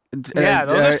 Those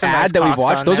are some ad nice that we've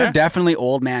watched. Those there. are definitely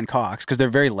old man cocks because they're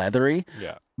very leathery.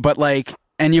 Yeah. But like,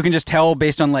 and you can just tell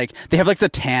based on like they have like the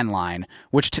tan line,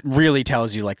 which really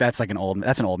tells you like that's an old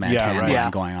man tan line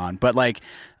going on. But like.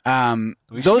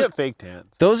 We should get fake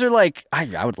tans. Those are like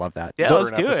I would love that. Yeah,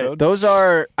 let's do it. Those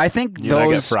are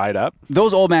get fried up.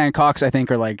 Those old man cocks I think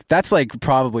are like that's like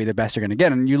probably the best you're gonna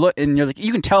get. And you look and you're like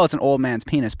you can tell it's an old man's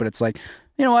penis, but it's like,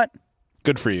 you know what?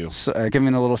 Good for you.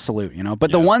 Giving a little salute, you know.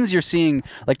 But the ones you're seeing,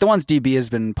 like the ones DB has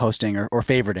been posting or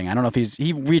favoriting, I don't know if he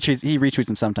retweets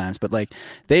them sometimes, but like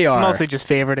they are mostly just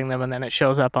favoriting them, and then it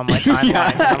shows up on my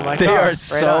timeline. And I'm like, they are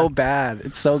so bad.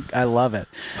 It's so I love it.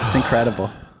 It's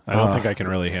incredible. I don't think I can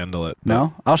really handle it.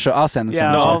 No? I'll send them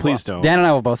some. No, please don't. Dan and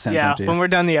I will both send some to you. When we're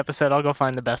done the episode, I'll go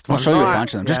find the best ones. I'll show you a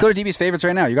bunch of them. Just go to DB's favorites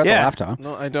right now. You got the laptop.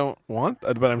 No, I don't want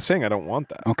that, but I'm saying I don't want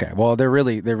that. Okay. Well, they're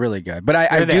really good. But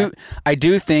I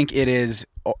do think it is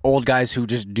old guys who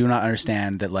just do not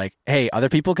understand that like, hey, other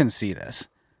people can see this.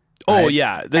 Oh,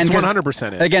 yeah. That's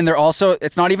 100% it. Again, they're also...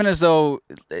 It's not even as though...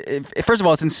 First of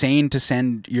all, it's insane to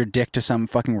send your dick to some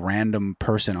fucking random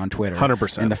person on Twitter.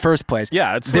 100%. In the first place.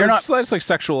 Yeah, it's like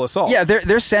sexual assault. Yeah,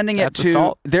 they're sending it to...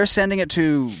 Assault. They're sending it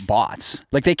to bots.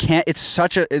 Like, they can't... It's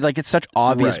such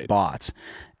obvious bots.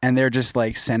 And they're just,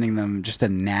 like, sending them just the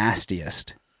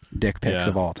nastiest dick pics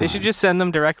of all time. They should just send them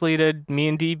directly to me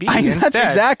and DB instead. That's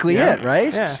exactly it,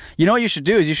 right? Yeah. You know what you should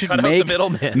do is you should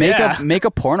make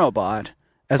a porno bot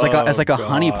as like a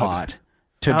honeypot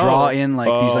to draw in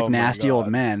like these like nasty old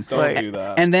men. Don't do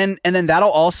that. And then that'll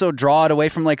also draw it away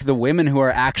from like the women who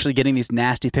are actually getting these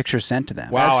nasty pictures sent to them.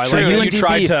 Wow, I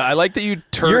like that you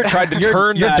tried to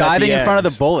turn you're that diving in front of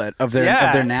the bullet of their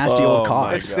nasty old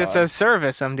cocks. It's a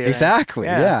service I'm doing. Exactly.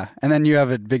 Yeah. And then you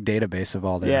have a big database of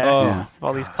all their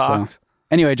all these cocks. So,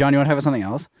 anyway, John, you want to have something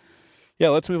else? Yeah,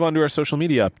 let's move on to our social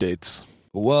media updates.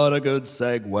 What a good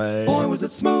segue. Boy, was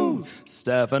it smooth.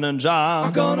 Stefan and John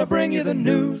are gonna bring you the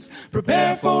news.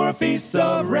 Prepare for a feast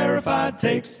of rarefied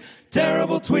takes.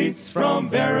 Terrible tweets from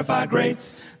verified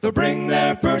greats. They'll bring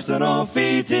their personal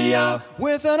feed to ya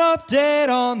with an update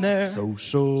on their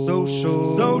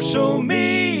social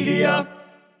media.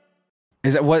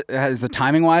 Is it what is the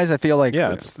timing wise? I feel like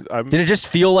did it just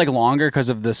feel like longer because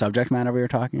of the subject matter we were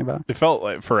talking about? It felt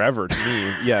like forever to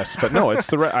me. Yes, but no,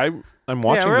 it's I'm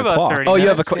watching the clock. Oh, you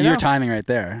have your timing right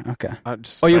there. Okay.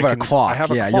 You have a clock. I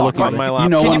have a clock you're looking on my laptop. You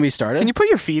know when we started? Can you put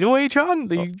your feet away,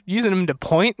 John? Are you using them to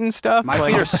point and stuff? My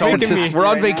feet are so we're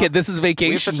on vacation. This is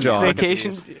vacation, John.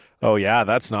 Vacation. Oh yeah,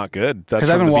 that's not good.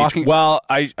 Because I've been walking. Well,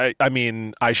 I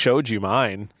mean, I showed you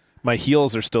mine. My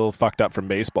heels are still fucked up from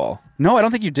baseball. No, I don't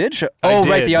think you did show. Oh,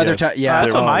 right, the other time. Yeah,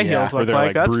 that's what my heels look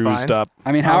like. That's bruised fine. up.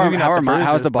 I mean,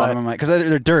 how's the bottom of my? Because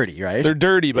they're dirty, right? They're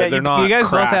dirty, but they're not. You guys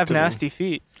both have cracked. nasty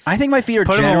feet. I think my feet are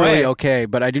generally okay,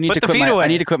 but I do need to quit I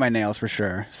need to quit my nails for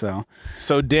sure. So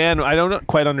Dan, I don't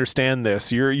quite understand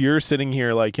this. You're sitting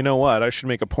here like, you know what? I should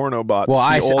make a porno bot. Well,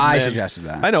 I suggested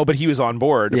that. I know, but he was on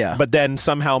board. Yeah. But then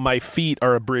somehow my feet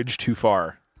are a bridge too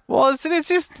far. Well, it's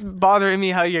just bothering me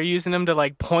how you're using them to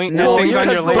like point at things on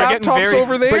your leg. The laptop's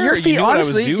over there. But your feet,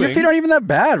 honestly, your feet aren't even that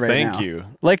bad right now. Thank you.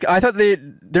 Like I thought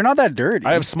they're not that dirty.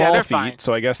 I have small feet,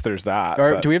 so I guess there's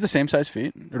that. Do we have the same size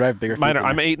feet, or do I have bigger feet? Mine are,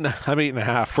 I'm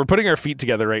 8.5. We're putting our feet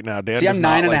together right now, Dan. See, I'm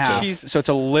 9.5, so it's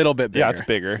a little bit bigger. Yeah, it's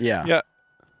bigger. Yeah.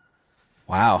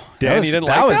 Wow, Dan, you didn't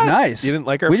like that? That was nice. You didn't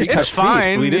like our feet? We just touched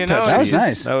fine. We did touch That was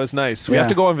nice. That was nice. We have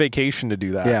to go on vacation to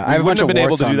do that. Yeah, I have a bunch of been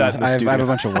able warts to do that in the I studio. have a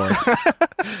bunch of warts.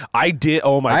 I did.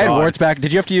 Oh my god, I had warts back.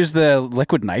 Did you have to use the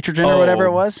liquid nitrogen or whatever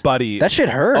it was, buddy? That shit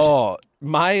hurt. Oh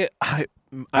I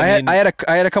had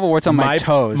a couple warts on my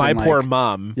toes. My poor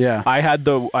mom. Yeah, I had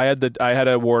a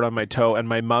wart on my toe, and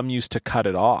my mom used to cut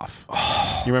it off.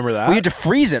 You remember that? We had to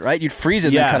freeze it, right? You'd freeze it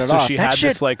and then cut it off. So she had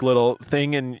this like little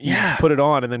thing, and you put it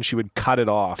on, and then she would cut it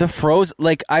off. The froze,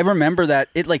 like I remember that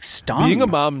it like stung. Being a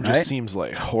mom just seems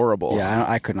like horrible. Yeah,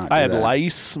 I could not. I had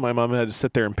lice. My mom had to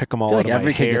sit there and pick them all out of my hair.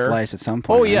 Every kid gets lice at some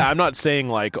point. Oh yeah, I'm not saying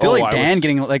like. I feel like Dan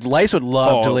getting like lice would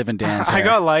love to live in Dan's hair. I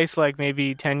got lice like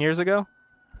maybe 10 years ago.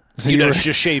 So you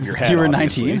just shave your head. You were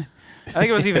 19. I think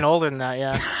it was even older than that.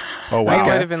 Yeah. Oh wow! I think it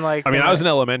might have been like. I mean, I was in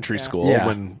elementary school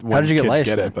when how did you get lice?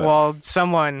 Get it, well,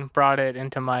 someone brought it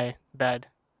into my bed.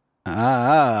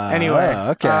 Anyway.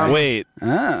 Okay. Wait.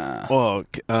 All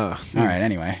right.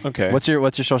 Anyway. Okay. What's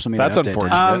your social media? That's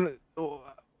update,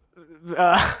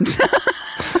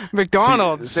 unfortunate.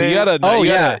 McDonald's. So you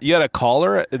had a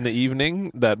caller in the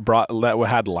evening that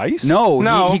had lice?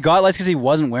 No. He got lice because he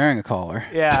wasn't wearing a collar.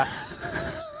 Yeah.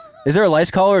 Is there a lice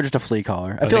collar or just a flea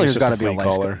collar? I feel like there's got to be a lice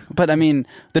collar. But I mean,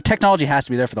 the technology has to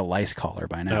be there for the lice collar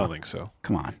by now. I don't think so.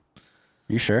 Come on. Are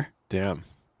you sure? Damn.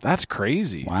 That's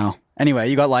crazy. Wow. Anyway,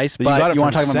 you got lice, but you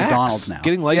want to talk about McDonald's now.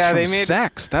 Getting lice from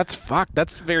sex. That's fucked.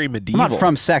 That's very medieval. Not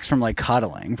from sex, from like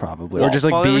cuddling, probably. Or just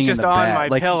like being in the bed.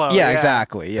 My pillow. Yeah,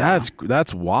 exactly. Yeah.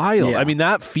 That's wild. Yeah. I mean,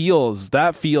 that feels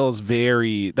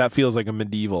like a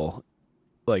medieval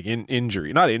like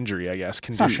injury. Not injury, I guess.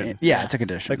 Condition. It's a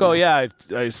condition. Like, oh yeah,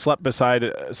 I slept beside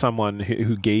someone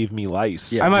who gave me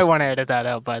lice. Yeah, I might want to edit that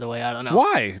out, by the way. I don't know.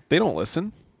 Why? They don't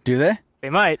listen. Do they? They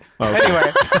might. Okay.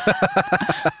 Anyway.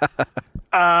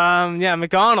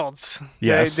 McDonald's.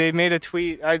 Yes. They made a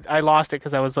tweet. I lost it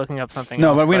because I was looking up something No,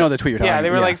 else, but we know the tweet you're talking about. Yeah,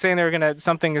 they were like saying they were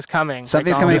something is coming.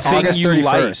 Something's coming August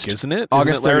 31st. Isn't it?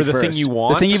 August 31st. The thing you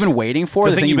want? The thing you've been waiting for?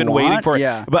 The thing you've been waiting for.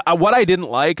 Yeah. But what I didn't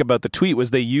like about the tweet was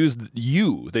they used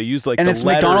you. They used like and the it's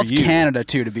letter McDonald's U. Canada,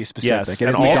 too, to be specific. Yes, it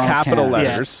and is all McDonald's capital Canada.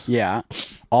 letters. Yes. Yeah.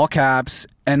 All caps.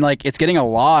 And like it's getting a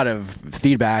lot of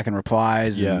feedback and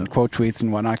replies and quote tweets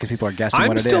and whatnot because people are guessing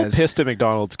what it is. I'm still pissed at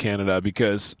McDonald's Canada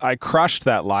because I crushed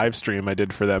that live stream I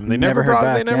did for them. They never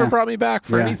brought me back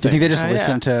for anything. Do you think they just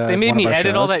listened to They made me edit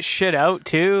shows? all that shit out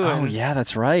too. Oh yeah,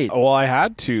 that's right. Well, I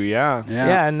had to, yeah,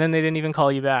 and then they didn't even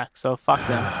call you back. So fuck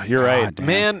them. You're right,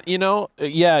 man. You know,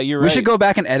 you're right. We should go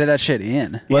back and edit that shit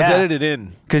in. Let's edit it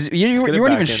in because you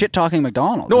weren't even shit talking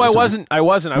McDonald's. No, I wasn't.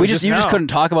 You just couldn't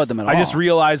talk about them at all. I just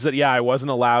realized that I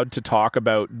wasn't allowed to talk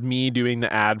about me doing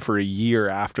the ad for a year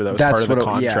after that was part of the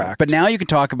contract. Yeah. But now you can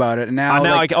talk about it, and now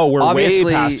we're way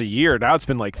past a year. Now it's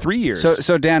been like 3 years.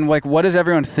 So Dan, like, what does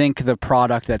everyone think the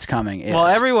product that's coming is? Well,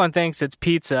 everyone thinks it's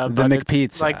pizza. The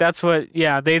McPizza. Like that's what.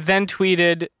 Yeah, they then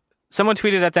tweeted. Someone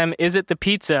tweeted at them, "Is it the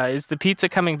pizza? Is the pizza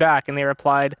coming back?" And they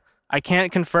replied, I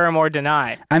can't confirm or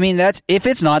deny. I mean, if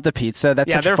it's not the pizza,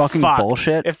 that's such fucking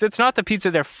bullshit. If it's not the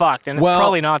pizza, they're fucked, and it's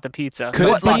probably not the pizza.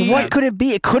 What could it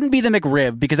be? It couldn't be the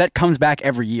McRib because that comes back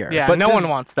every year. Yeah, but no one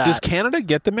wants that. Does Canada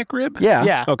get the McRib?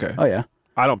 Yeah. Okay. Oh yeah.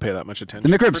 I don't pay that much attention.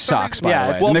 The McRib sucks, by the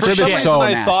way. Well, the McRib is so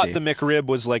nasty. I thought the McRib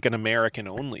was like an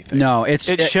American-only thing. No, it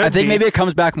should I think maybe it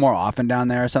comes back more often down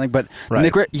there or something. But the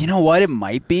McRib, you know what? It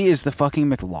might be is the fucking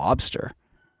McLobster.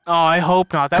 Oh, I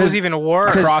hope not. That was even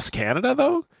worse. Across Canada,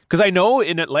 though? Because I know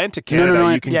in Atlantic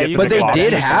Canada you can get the but they McLobster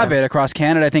did have it across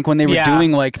Canada. I think when they were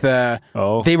doing like they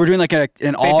were doing like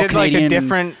an all they did Canadian. Like a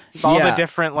different, all the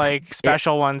different like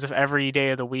special ones of every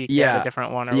day of the week. They had a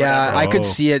different one. Or whatever. I could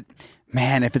see it.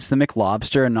 Man, if it's the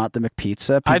McLobster and not the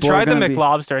McPizza, I tried the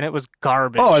McLobster and it was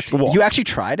garbage. Oh, you actually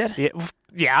tried it?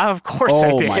 Yeah, of course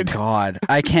I did. Oh my god,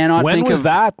 I cannot. When was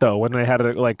that though? When they had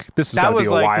it this is that was be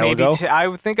a like while maybe ago.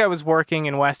 I think I was working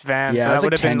in West Van, so that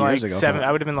would have been like 7. I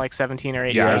would have been like 17 or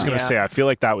 18. Yeah, I was gonna say I feel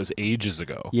like that was ages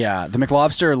ago. Yeah, the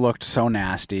McLobster looked so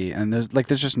nasty, and there's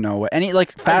just no way. Any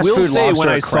like fast food lobster. I will say when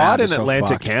I saw it in so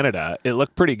Atlantic Canada, it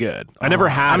looked pretty good. I never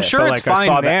had. I'm sure it's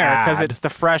fine there because it's the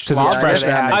fresh lobster.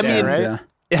 I mean, right?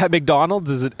 At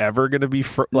McDonald's, is it ever going to be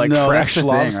fresh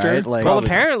lobster? Thing, right? Like, well,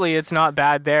 apparently it's not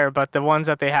bad there, but the ones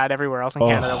that they had everywhere else in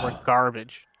Canada were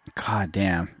garbage. God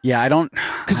damn. Yeah, I don't...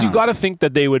 Because you got to think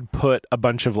that they would put a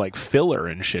bunch of like filler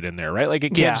and shit in there, right? Like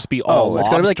it can't just be all it's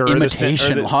lobster. It's got to be like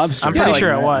imitation lobster. I'm pretty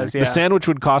sure it was, The sandwich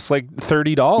would cost like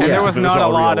 $30. And there was not a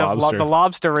lot of... The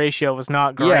lobster ratio was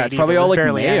not great. Yeah, it's probably all like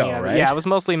mayo, right? Yeah, it was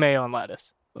mostly mayo and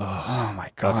lettuce. Oh my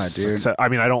god, dude! I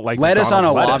mean, I don't like lettuce McDonald's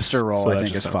on a lettuce, lobster roll. so I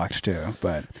think is fucked too.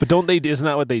 But don't they? Isn't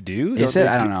that what they do? Is it?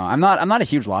 I don't know. I'm not a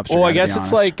huge lobster. Oh, guy, I guess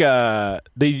it's like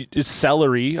it's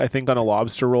celery. I think on a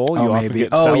lobster roll. Oh, you maybe. often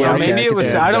get celery. Yeah, maybe it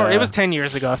was. I don't. It was 10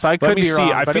 years ago, so I could be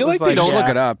wrong. I feel like they don't look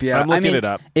it up. Yeah, I'm looking it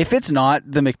up. If it's not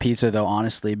the McPizza, though,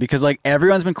 honestly, because like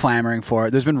everyone's been clamoring for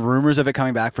it. There's been rumors of it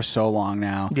coming back for so long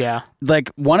now. Yeah.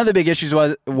 Like one of the big issues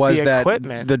was that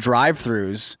equipment. The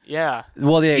drive-throughs. Yeah.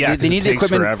 Well, they need the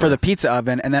equipment for the pizza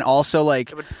oven, and then also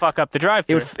like it would fuck up the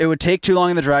drive-through. It would take too long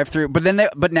in the drive-through.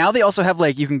 But now they also have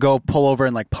like you can go pull over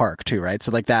and like park too, right?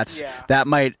 So like that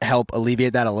might help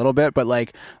alleviate that a little bit. But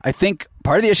like I think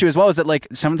part of the issue as well is that like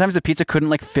sometimes the pizza couldn't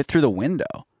like fit through the window.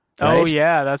 Right? Oh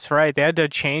yeah, that's right. They had to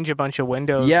change a bunch of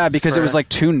windows. Yeah, because it was like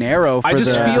too narrow. I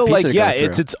just feel like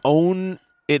it's its own.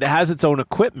 It has its own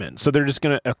equipment, so they're just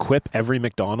going to equip every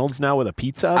McDonald's now with a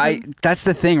pizza oven? That's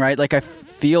the thing, right? Like I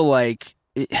feel like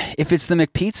if it's the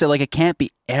McPizza, like it can't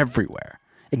be everywhere.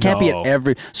 It can't be at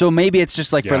every. So maybe it's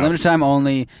just like for a limited time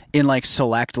only in like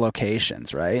select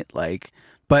locations, right? Like,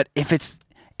 but if it's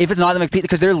not the McPizza,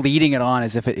 because they're leading it on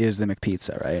as if it is the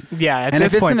McPizza, right? Yeah, at and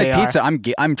this if it's point the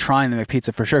McPizza, I'm trying the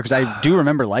McPizza for sure because I do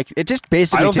remember like it. Just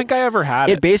basically, I don't think I ever had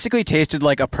it. It basically tasted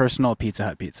like a personal Pizza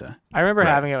Hut pizza. I remember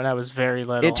having it when I was very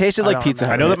little. It tasted like Pizza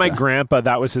Hut. I know that my grandpa,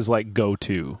 that was his like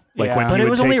go-to. Like when but he it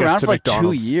was would only take us around to for like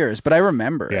McDonald's. 2 years. But I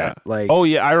remember it. Like, oh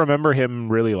yeah, I remember him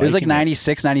really liking it. Was like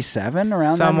 96, 97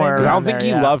 around somewhere. There, I don't think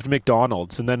he loved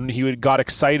McDonald's, and then he got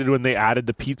excited when they added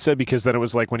the pizza because then it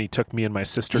was like when he took me and my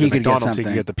sister to McDonald's, he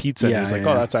could get the pizza. And he was like,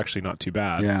 "Oh, that's actually not too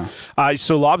bad." Yeah.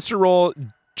 So lobster roll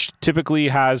typically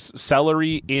has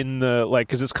celery in the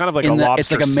because it's kind of like a lobster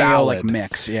it's like a salad mayo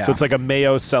mix. Yeah. So it's like a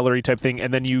mayo celery type thing,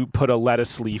 and then you put a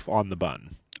lettuce leaf on the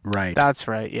bun. Right. That's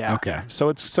right. Yeah. Okay.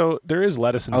 So there is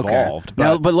lettuce involved.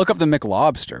 Okay. But look up the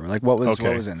McLobster. Like what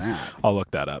was in that? I'll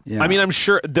look that up. Yeah. I mean, I'm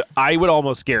sure I would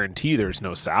almost guarantee there's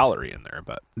no celery in there,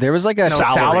 but there was like a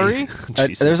celery.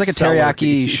 There's like a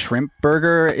teriyaki shrimp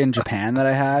burger in Japan that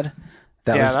I had.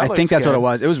 I think that's what it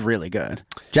was. It was really good.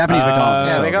 Japanese McDonald's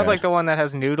is so they got good. like the one that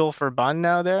has noodle for bun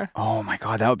now there. Oh my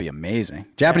god, that would be amazing.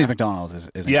 Japanese McDonald's is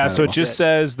incredible. Yeah, so it just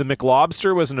says the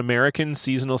McLobster was an American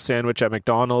seasonal sandwich at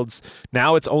McDonald's.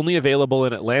 Now it's only available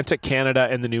in Atlantic Canada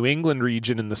and the New England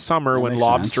region in the summer when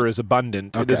lobster is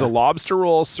abundant. Okay. It is a lobster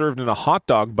roll served in a hot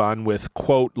dog bun with,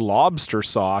 quote, lobster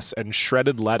sauce and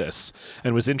shredded lettuce,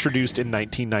 and was introduced in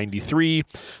 1993.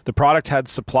 The product had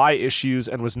supply issues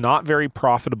and was not very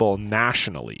profitable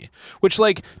nationally, which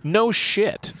like no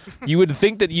shit. You would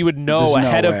think that you would know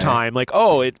ahead of time, like,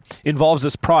 oh, it involves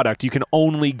this product you can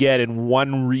only get in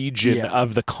one region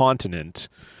of the continent.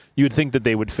 You would think that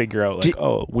they would figure out like,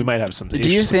 we might have some. Do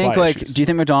you think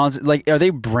McDonald's like are they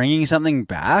bringing something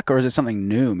back or is it something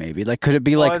new? Maybe like could it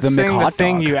be like the McHot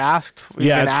thing dog? You asked?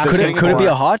 Yeah, could it be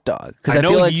a hot dog? Because I know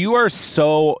feel like you are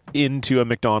so into a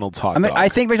McDonald's hot dog. I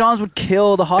think McDonald's would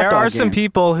kill the hot dog. There are some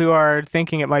people who are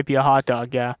thinking it might be a hot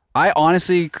dog. Yeah. I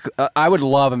honestly, I would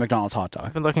love a McDonald's hot dog.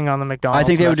 I've been looking on the McDonald's. I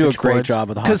think they would do a great job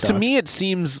with a hot dog. Because to me, it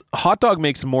seems hot dog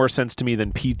makes more sense to me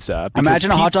than pizza.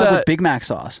 Imagine a hot dog with Big Mac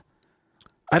sauce.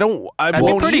 I That'd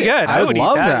be pretty good. I would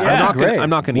love that. Yeah. I'm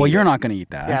not going to eat it. Well, you're not going to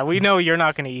eat that. Yeah, we know you're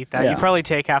not going to eat that. Yeah. You probably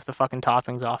take half the fucking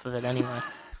toppings off of it anyway.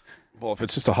 Well, if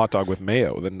it's just a hot dog with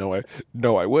mayo, then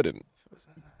no, I wouldn't.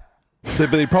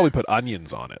 But they probably put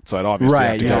onions on it, so I'd obviously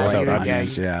have to go without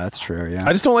onions. Yeah, that's true. Yeah,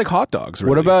 I just don't like hot dogs. Really.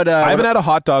 What about? I haven't had a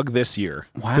hot dog this year.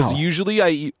 Wow. Because usually I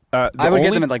eat. I would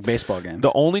get them at like baseball games.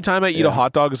 The only time I eat a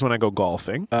hot dog is when I go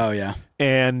golfing. Oh yeah.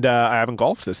 And I haven't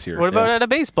golfed this year. What about at a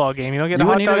baseball game? You don't get a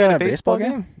hot dog at a baseball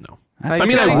game? No. I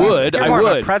mean, I would. You're more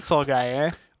of a pretzel guy, eh?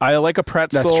 I like a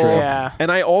pretzel. That's true. Yeah.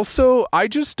 And I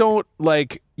just don't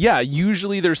like,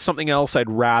 usually there's something else I'd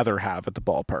rather have at the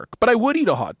ballpark. But I would eat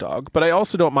a hot dog. But I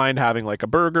also don't mind having like a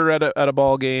burger at a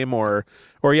ball game or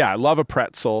I love a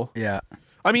pretzel. Yeah.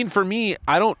 I mean, for me,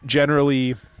 I don't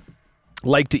generally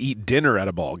like to eat dinner at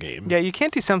a ball game. Yeah, you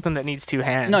can't do something that needs two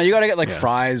hands. No, you got to get like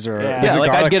fries or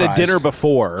like I'd get a dinner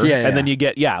before, and then you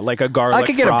get like a garlic. I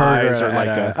could get a burger or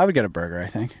like I would get a burger. I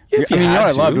think. If I mean, you know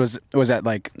what had I loved was at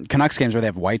like Canucks games where they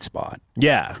have white spot.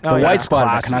 Yeah, the white spot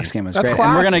at the Canucks game was great. Classy.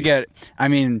 And we're gonna get. I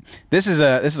mean, this is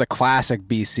a classic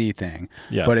BC thing.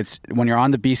 Yeah. But it's when you're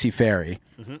on the BC ferry.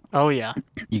 Mm-hmm. Oh yeah.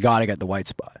 You got to get the white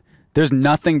spot. There's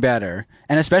nothing better,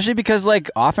 and especially because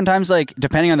like oftentimes like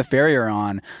depending on the ferry you're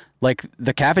on. Like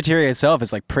the cafeteria itself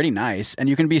is like pretty nice, and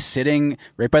you can be sitting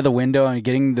right by the window and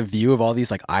getting the view of all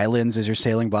these like islands as you're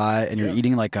sailing by, and you're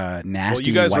eating like a nasty. Well,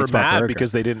 you guys white were spot mad burger.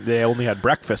 because they only had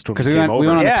breakfast when we came over. We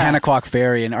went on a 10 o'clock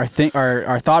ferry, and our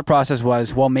thought process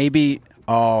was, well, maybe.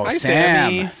 Oh, Hi, Sam.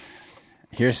 Sammy.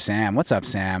 Here's Sam. What's up,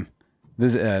 Sam?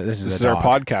 This is our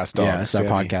podcast dog. Yeah, this is our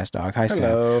podcast dog. Hi,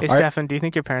 Hello. Sam. Hey, Stefan, do you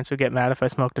think your parents would get mad if I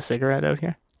smoked a cigarette out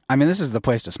here? I mean, this is the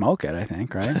place to smoke it, I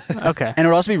think, right? Okay. And it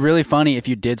would also be really funny if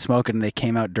you did smoke it and they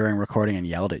came out during recording and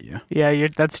yelled at you. Yeah,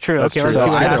 that's true. That's okay, true.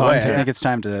 let's see what Either way, happens. I think it's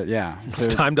time to, It's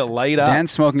time to light up.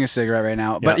 Dan's smoking a cigarette right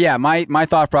now. But my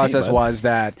thought process was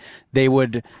that they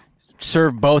would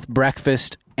serve both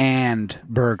breakfast and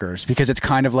burgers because it's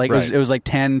kind of like it was like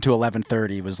 10 to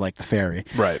 11:30 was like the ferry.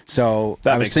 Right. So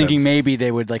That I was makes thinking sense. maybe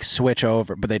they would like switch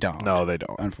over, but they don't. No, they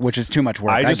don't. Which is too much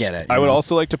work. I get it. I would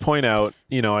also like to point out,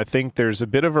 I think there's a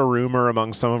bit of a rumor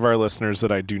among some of our listeners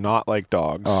that I do not like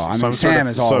dogs. Oh, I mean, Sam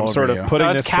is all over I'm sort of you. putting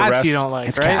It's this cats to rest. you don't like,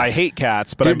 It's right? cats. I hate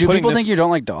cats, but do people think you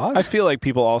don't like dogs? I feel like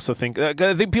people also think. I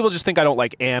think people just think I don't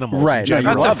like animals. Right. In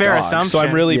general. That's a fair dogs. assumption. So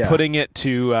I'm really Yeah. putting it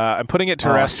to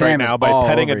rest Sam right is now by all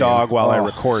petting a over dog you. while I Oh,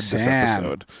 record this Sam.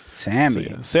 episode.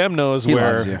 Sammy. Sam knows He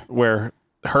loves you. where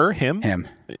him.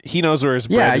 He knows where his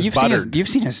bread Yeah, is buttered. you've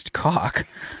seen his cock.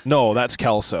 No, that's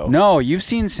Kelso. No, you've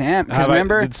seen Sam. Because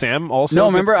remember, did Sam also? no, get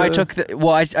remember the- I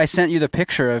took I sent you the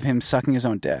picture of him sucking his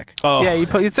own dick. Oh, Yeah,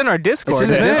 it's in our Discord. It's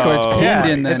in isn't the it? Discord. It's pinned Yeah,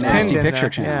 in the it's nasty pinned in picture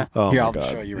there, channel. Oh Here, my I'll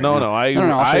God. show you right No, now. no, I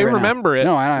I'll show you right now. remember it.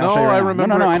 No, I'll show you I right now.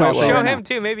 remember No, it I know. quite I'll show well. you Show right him now.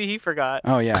 too. Maybe he forgot.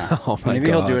 Oh yeah. Oh, my Maybe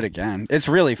he'll God. do it again. It's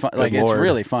really fun. Like Good it's Lord.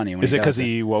 really funny. When Is it because because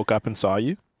he woke up and saw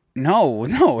you? No,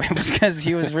 it was because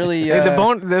he was really. Hey,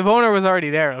 the boner was already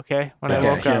there. Okay, when I Okay,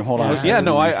 woke here, up. hold on. Yeah,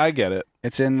 no, I get it.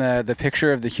 It's in the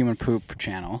picture of the human poop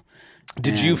channel.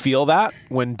 Did you feel that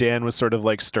when Dan was sort of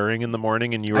like stirring in the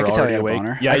morning and you were I could tell already he had a awake?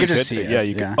 boner. Yeah, I you could just see it, Yeah,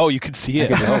 you could. yeah. Oh, you could see I it.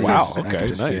 could just Oh, see wow. it. I Okay, could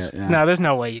just see nice. it, yeah. No, there's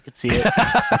no way you could see it.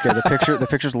 Okay, the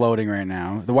picture's loading right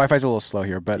now. The Wi-Fi's a little slow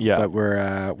here, but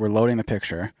we're loading the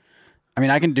picture. I mean,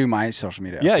 I can do my social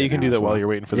media. Yeah, update you can now do as that well. while you're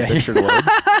waiting for the Yeah, picture to load.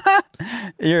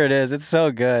 Here it is. It's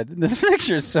so good. This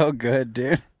picture is so good,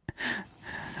 dude.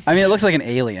 I mean, it looks like an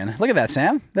alien. Look at that,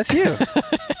 Sam. That's you.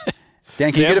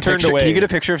 Dan, Sam turned away. Can you get a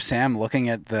picture of Sam looking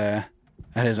at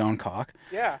his own cock?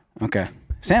 Yeah. Okay.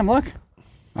 Sam, look.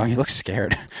 Oh, he looks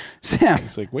scared. Sam.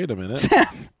 It's like, wait a minute. Sam.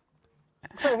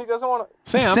 He doesn't want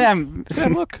to. Sam,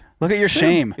 look. Look at your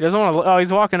shame. He doesn't want to. Oh,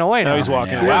 he's walking away now. Now he's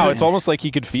walking. yeah. Wow, Yeah. it's almost like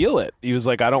he could feel it. He was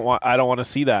like, I don't want to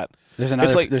see that. There's another.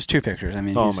 It's like- There's two pictures. I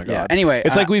mean, Oh he's- my God. Yeah. Anyway,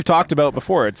 it's like we've talked about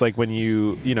before. It's like when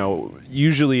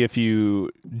usually if you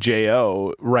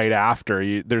JO right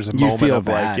after, there's a You moment feel of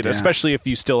bad, like, yeah. especially if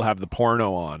you still have the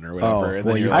porno on or whatever. Oh, and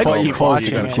well, then you you're I'd close- just you keep close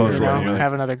watching to it. close You know, it, yeah.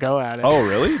 have another go at it. Oh,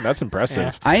 really? That's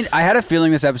impressive. I had a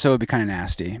feeling this episode would be kind of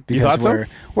nasty because thought so?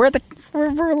 we're at the we're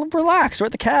relaxed. We're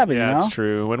at the cabin. Yeah, you know? that's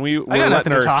true. When I got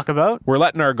nothing to talk about. we're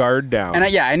letting our guard down. And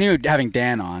I knew having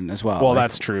Dan on as well. well, Like,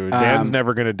 that's true. Dan's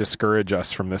never going to discourage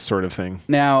us from this sort of thing.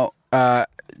 now.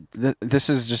 This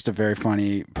is just a very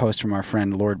funny post from our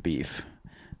friend Lord Beef.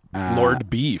 Lord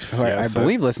Beef, who yes, I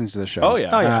believe listens to the show. Oh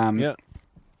yeah, yeah. yeah.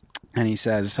 And he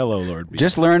says, Hello, Lord Beef.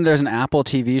 just learned there's an Apple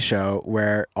TV show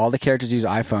where all the characters use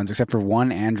iPhones except for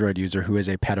one Android user who is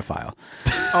a pedophile.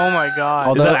 Oh my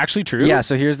god. Is that actually true? Yeah,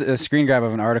 so here's the screen grab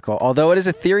of an article. Although it is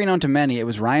a theory known to many, it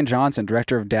was Ryan Johnson,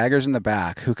 director of Daggers in the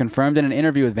Back, who confirmed in an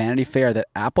interview with Vanity Fair that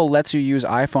Apple lets you use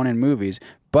iPhone in movies,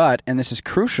 but, and this is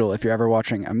crucial if you're ever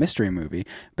watching a mystery movie,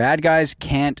 bad guys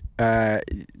can't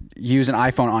use an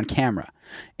iPhone on camera.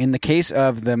 In the case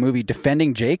of the movie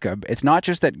Defending Jacob, it's not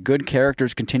just that good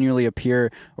characters continually appear,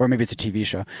 or maybe it's a TV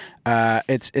show.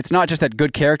 It's not just that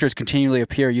good characters continually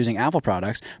appear using Apple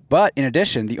products, but in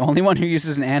addition, the only one who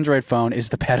uses an Android phone is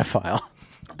the pedophile.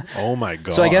 Oh my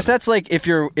god. So I guess that's like if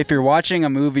you're watching a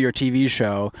movie or TV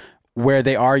show where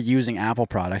they are using Apple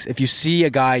products, if you see a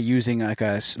guy using like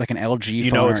an LG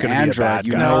phone or an Android,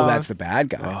 you know that's the bad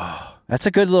guy. Oh. That's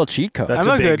a good little cheat code. I'm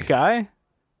a good guy.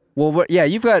 Well,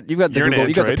 you've got the Google,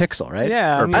 you got the Pixel, right?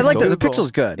 Yeah, I like the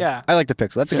Pixel's good. Yeah, I like the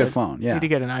Pixel. That's a good phone. Yeah, need to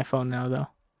get an iPhone now though.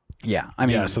 Yeah, I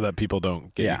mean, so that people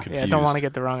don't get confused. Yeah, I don't want to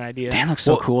get the wrong idea. Dan looks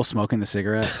so cool smoking the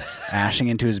cigarette, ashing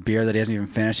into his beer that he hasn't even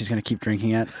finished. He's going to keep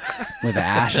drinking it with the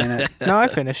ash in it. No, I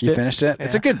finished it. You finished it? Yeah.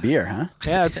 It's a good beer, huh?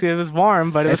 Yeah, it was warm,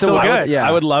 but it was still good.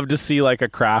 I would love to see like a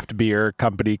craft beer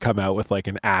company come out with like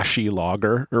an ashy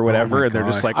lager or whatever, and they're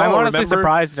just like, I'm honestly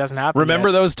surprised it doesn't happen.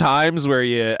 Remember those times where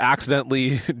you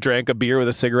accidentally drank a beer with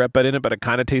a cigarette butt in it, but it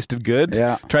kind of tasted good?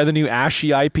 Yeah. Try the new ashy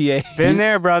IPA. Been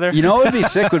there, brother. You know what would be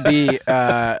sick would be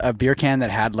a beer can that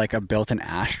had like a built-in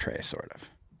ashtray, sort of.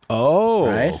 Oh,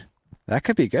 right. That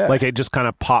could be good. Like it just kind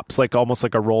of pops, like almost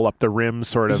like a roll up the rim,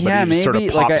 sort of. Yeah, maybe. Sort of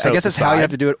like I guess that's how you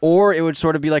have to do it, or it would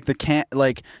sort of be like the can,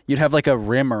 like you'd have like a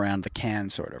rim around the can,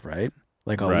 sort of, right?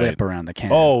 Like a lip around the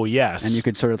can. Oh yes, and you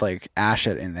could sort of like ash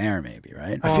it in there, maybe,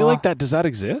 right? I feel like does that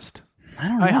exist? I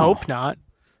don't know. I hope not.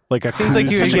 Like it seems like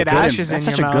you get ashes in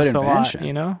your mouth a lot,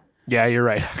 you know. Yeah, you're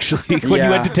right. Actually, when you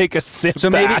went to take a sip, so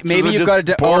maybe you've got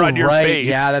to pour on your face.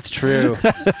 Yeah, that's true.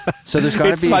 So there's got to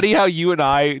be. It's funny how you and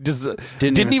I just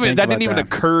didn't even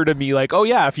occur to me. Like, oh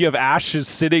yeah, if you have ashes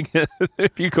sitting,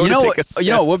 if you go to take a sip.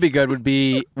 You know what would be good would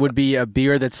be a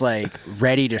beer that's like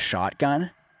ready to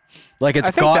shotgun. Like I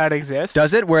think that exists.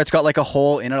 Does it? Where it's got like a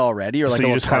hole in it already, or like a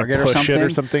little target kind of push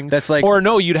or something? That's like, or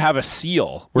no, you'd have a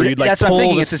seal where you'd like that's pull what I'm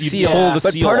thinking. the, it's a seal. Pull the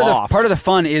but seal part of the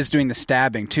fun is doing the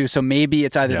stabbing too. So maybe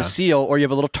it's either the seal or you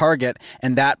have a little target,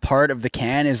 and that part of the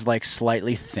can is like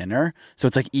slightly thinner, so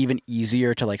it's like even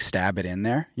easier to like stab it in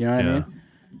there. You know what I mean?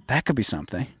 That could be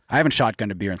something. I haven't shotgunned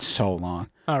a beer in so long.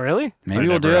 Oh really? Maybe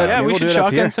we'll do it. Yeah, we should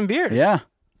shotgun some beers. Yeah.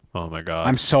 Oh my god,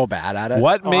 I'm so bad at it.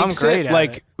 What makes it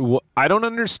like? I don't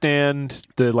understand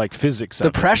the like physics.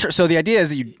 The pressure. So the idea is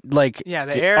that you like. Yeah,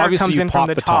 the air comes in from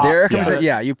the top. The air comes in.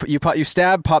 Yeah, you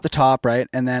stab, pop the top, right,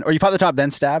 and then or you pop the top,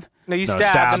 then stab. No, you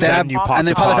stab, and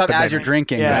then pop the top as you're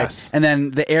drinking, yes. right? And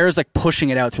then the air is like pushing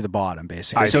it out through the bottom,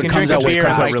 basically. So it comes out really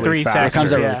fast. It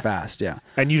comes out really fast. Yeah.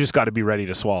 And you just got to be ready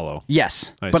to swallow.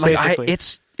 Yes, but like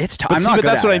it's tough. But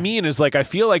that's what I mean is like I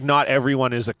feel like not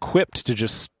everyone is equipped to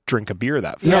just drink a beer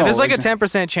that fast. Yeah, there's like a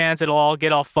 10% chance it'll all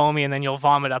get all foamy and then you'll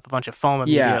vomit up a bunch of foam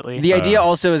immediately. Yeah. The idea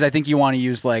also is I think you want to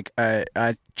use like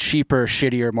a cheaper,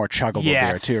 shittier, more chuggable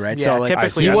beer too, right? Yeah, so like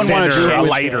typically you wouldn't want to do it with a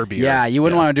lighter beer. Yeah, you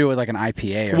wouldn't want to do it with like an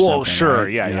IPA or something. Well, sure,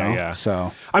 right? Yeah.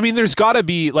 So I mean, there's got to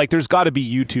be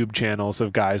YouTube channels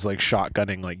of guys like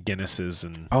shotgunning like Guinnesses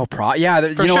and what?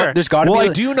 There's got to be. I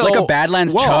do know like a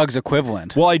Badlands Chugs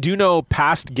equivalent. Well, I do know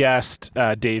past guest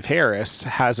Dave Harris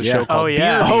has a show called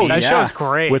Beer Me. That show's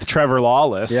great with Trevor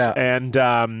Lawless. Yeah. And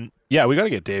we got to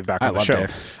get Dave back on the show.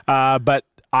 Dave. But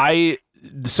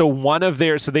so one of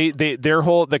their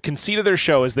the conceit of their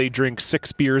show is they drink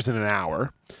 6 beers in an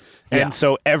hour. And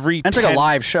so it's like a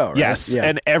live show, right? Yes. Yeah.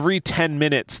 And every 10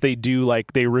 minutes they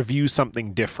review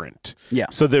something different. Yeah.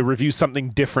 So they review something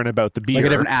different about the beer. Like a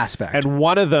different aspect. And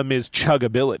one of them is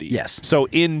chuggability. Yes. So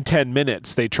in 10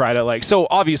 minutes they try to so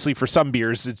obviously for some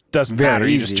beers it doesn't matter,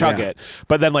 you just chug it.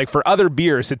 But then like for other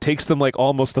beers it takes them like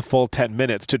almost the full 10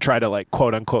 minutes to try to like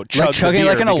quote unquote chug like chugging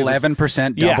the beer like an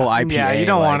 11% double IPA. Yeah, you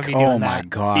don't want to be doing that. Oh my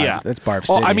god. Yeah. That's barf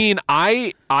city. Well, I mean,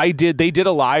 they did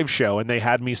a live show and they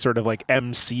had me sort of like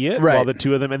MC it while the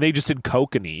two of them, and they just did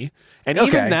Kokanee. And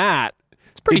even that,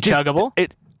 it's pretty chuggable.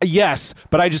 Yes,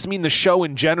 but I just mean the show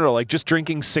in general, like just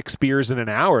drinking 6 beers in an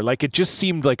hour, like it just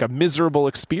seemed like a miserable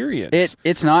experience.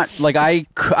 It's not like I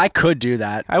could do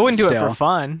that. I wouldn't do it for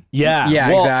fun. Yeah,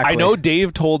 well, exactly. I know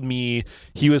Dave told me,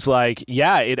 he was like,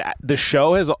 the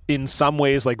show has in some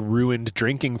ways like ruined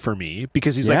drinking for me,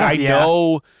 because he's like, I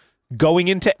know going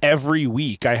into every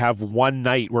week, I have one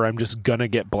night where I'm just gonna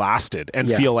get blasted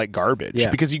and feel like garbage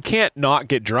because you can't not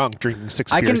get drunk drinking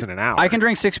 6 beers in an hour. I can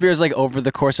drink 6 beers like over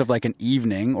the course of like an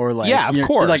evening, or like of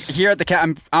course. Like here at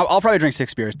the I'll probably drink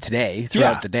 6 beers today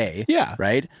throughout the day. Yeah,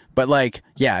 right. But like,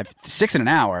 if 6 in an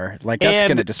hour, like that's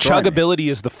going to destroy chuggability me.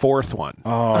 Is the 4th one.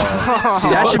 Oh, see,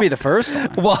 that should be the first one.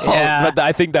 Well, but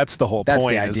I think that's the whole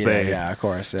point. That's the idea. Yeah, of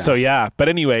course. Yeah. So but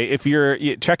anyway, if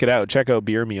check it out. Check out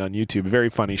Beer Me on YouTube. Very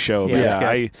funny show.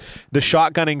 Yeah, the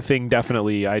shotgunning thing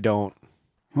definitely. I don't.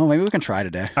 Well, maybe we can try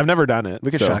today. I've never done it.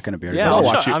 We could shotgun a beer. Yeah,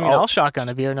 I'll shotgun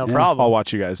a beer. No problem. I'll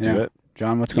watch you guys do it.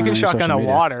 John, what's going on? You can shotgun a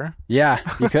water. Yeah,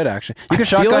 you could actually. You could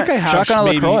shotgun a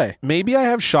LaCroix. Maybe I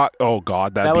have shot. Oh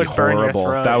God, that'd be horrible.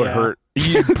 That would hurt.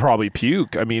 You'd probably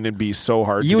puke. I mean, it'd be so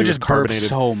hard. You would just burp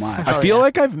so much. I feel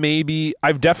like I've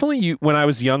definitely when I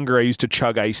was younger, I used to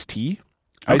chug iced tea.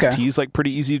 Iced tea's like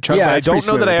pretty easy to chug. Yeah, but I don't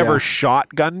know that I ever yeah.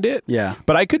 shotgunned it. Yeah.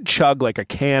 But I could chug like a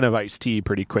can of iced tea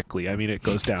pretty quickly. I mean, it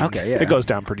goes down. Okay, yeah. It goes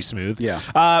down pretty smooth. Yeah.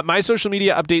 My social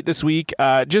media update this week,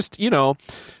 just, you know,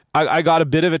 I got a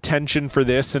bit of attention for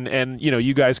this, and you know,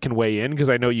 you guys can weigh in because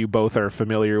I know you both are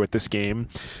familiar with this game.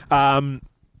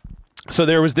 So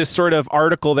there was this sort of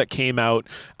article that came out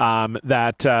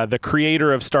that the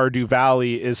creator of Stardew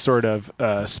Valley is sort of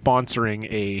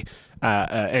sponsoring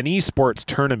an esports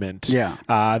tournament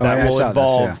that will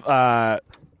involve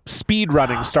speed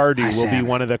running. Stardew will be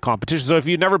one of the competitions. So if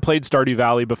you've never played Stardew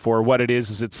Valley before, what it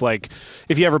is it's like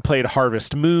if you ever played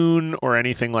Harvest Moon or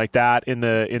anything like that in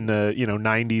the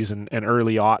 90s and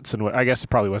early aughts, and I guess it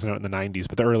probably wasn't out in the 90s,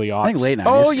 but the early aughts. I think late 90s.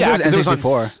 Oh yeah, it was on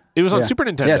N64. It was on Super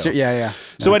Nintendo. Yeah.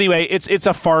 So anyway, it's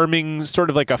a farming,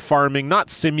 sort of like a farming, not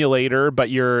simulator,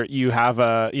 but you have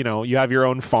your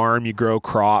own farm, you grow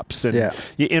crops, and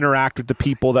you interact with the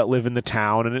people that live in the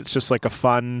town, and it's just like a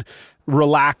fun,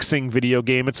 relaxing video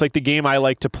game. It's like the game I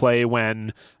like to play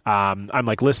when I'm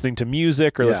like listening to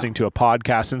music or listening to a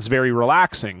podcast, and it's very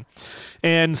relaxing.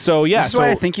 And so this is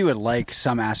why I think you would like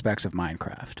some aspects of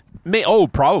Minecraft.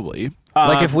 Probably.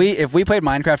 Like if we played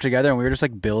Minecraft together and we were just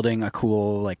like building a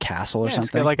cool like castle or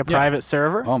something, like a private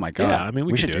server. Oh my god! Yeah, I mean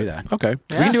we should do that. Okay,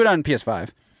 we can do it on PS5.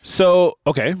 So,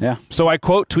 okay. Yeah. So I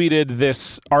quote tweeted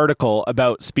this article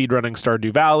about speedrunning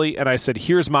Stardew Valley, and I said,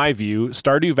 here's my view.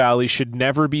 Stardew Valley should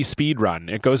never be speedrun.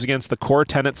 It goes against the core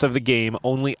tenets of the game.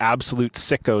 Only absolute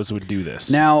sickos would do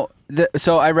this. Now,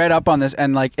 so I read up on this,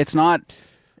 and like it's not...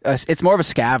 it's more of a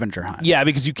scavenger hunt. Yeah,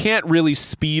 because you can't really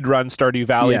speedrun Stardew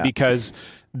Valley because...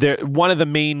 one of the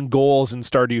main goals in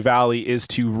Stardew Valley is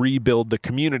to rebuild the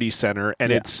community center,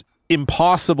 and it's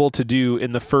impossible to do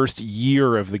in the first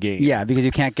year of the game. Yeah, because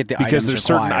you can't get the items because there's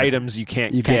required. Certain items you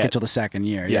can't get till the second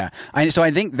year. Yeah. So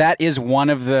I think that is one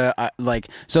of the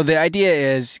so the idea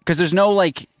is because there's no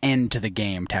like end to the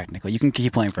game technically. You can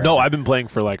keep playing forever. No, I've been playing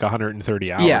for like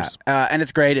 130 hours. Yeah, and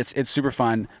it's great. It's super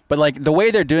fun. But like the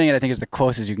way they're doing it, I think is the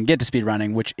closest you can get to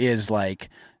speedrunning, which is like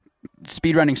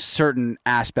speedrunning certain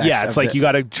aspects. Yeah, it's like you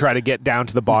got to try to get down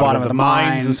to the bottom of the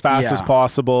mines as fast as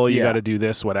possible. You got to do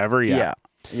this, whatever. Yeah.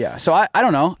 So I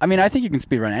don't know. I mean, I think you can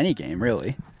speedrun any game,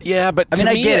 really. Yeah, but I mean,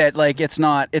 I get it. Like, it's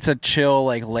a chill,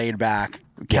 like laid back,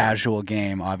 casual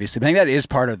game, obviously. But I think that is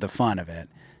part of the fun of it.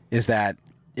 Is that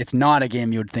it's not a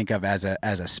game you would think of as a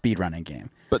speedrunning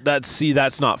game. But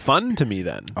that's not fun to me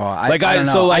then. Oh, I don't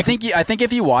know. So like, I think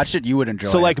if you watched it, you would enjoy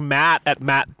it. So like Matt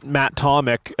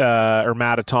Atomic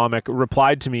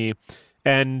replied to me.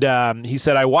 And he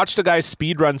said, I watched a guy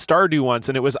speedrun Stardew once,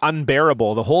 and it was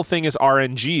unbearable. The whole thing is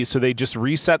RNG, so they just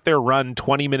reset their run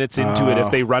 20 minutes into it if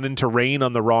they run into rain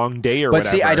on the wrong day or whatever. But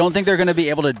see, I don't think they're going to be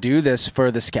able to do this for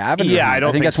the scavenger. Yeah, I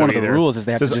don't think that's so one either. of the rules is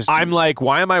they have to just... I'm like,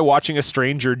 why am I watching a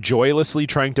stranger joylessly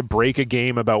trying to break a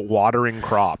game about watering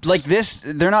crops? Like this,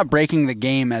 they're not breaking the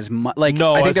game as much. Like,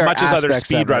 no, I think as much as other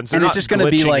speedruns. And it's just going to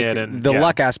be like... The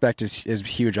luck aspect is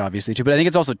huge, obviously, too. But I think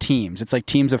it's also teams. It's like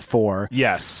teams of 4.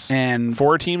 Yes. And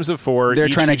 4 teams of 4. They're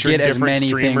trying to get as many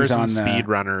streamers things on and the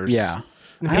speedrunners. Yeah.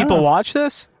 People watch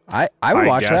this? I would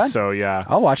watch that. So yeah,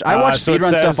 I'll watch. I watch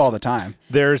speedrun stuff all the time.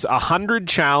 There's 100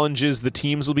 challenges the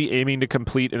teams will be aiming to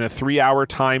complete in a 3-hour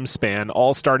time span,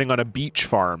 all starting on a beach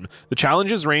farm. The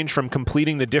challenges range from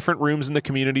completing the different rooms in the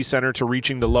community center to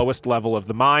reaching the lowest level of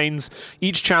the mines.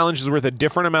 Each challenge is worth a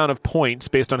different amount of points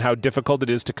based on how difficult it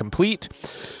is to complete.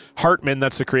 Hartman,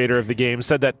 that's the creator of the game,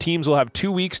 said that teams will have 2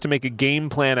 weeks to make a game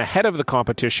plan ahead of the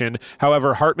competition.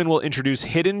 However, Hartman will introduce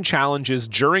hidden challenges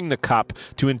during the cup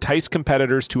to entice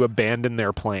competitors to abandon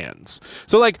their plans.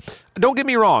 So, like, don't get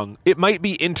me wrong, it might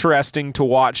be interesting to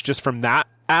watch just from that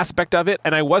aspect of it,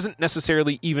 and I wasn't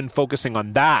necessarily even focusing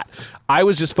on that. I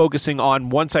was just focusing on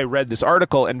once I read this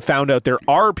article and found out there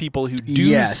are people who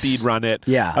do speedrun it.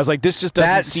 Yeah. I was like, this just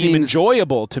doesn't seem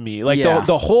enjoyable to me. Like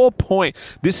the whole point,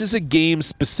 this is a game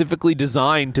specifically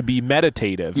designed to be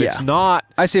meditative. Yeah. It's not.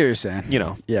 I see what you're saying. You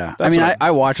know. Yeah. I mean,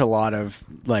 I watch a lot of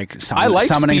like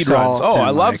Summoning Salt. Oh,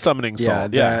 I love Summoning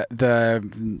Salt. Yeah.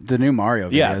 The new Mario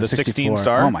video. Yeah, the 16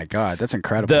 star. Oh my god, that's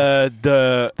incredible.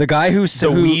 The guy who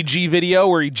Ouija video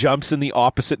where he jumps in the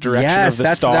opposite direction of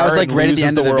the star. That was like right at the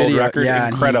end of the world video. Record. Yeah,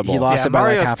 incredible. He lost it by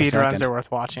Mario like half a second. speedruns are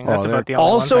worth watching. That's about the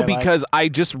only also ones I because like. I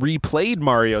just replayed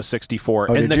Mario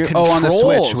 64 and the controls on the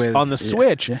Switch on the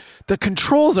Switch. the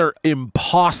controls are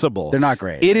impossible. They're not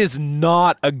great. It is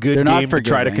not a good game to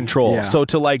try to control. Yeah. So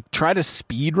to like try to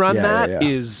speed run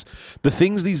is the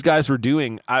things these guys were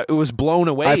doing. It was blown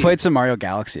away. I played some Mario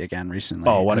Galaxy again recently.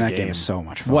 Oh, what a game! That game is so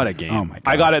much fun. What a game! Oh my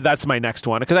god! I got it. That's my next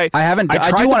one because I haven't.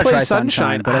 I do want to try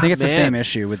Sunshine, but I think it's the same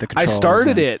issue with the controls. I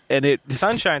started it and it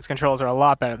Sunshine's controls are a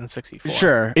lot better than 64.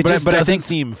 Sure, it just doesn't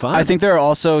seem fun. I think there are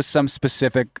also some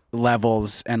specific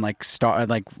levels and like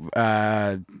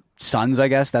suns, I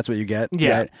guess that's what you get.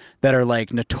 Yeah, right? That are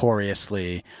like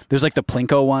notoriously. There's like the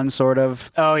Plinko one, sort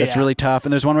of. Oh yeah, it's really tough.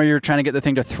 And there's one where you're trying to get the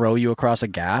thing to throw you across a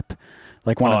gap.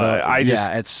 Like one of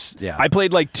the, I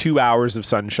played like 2 hours of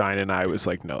Sunshine, and I was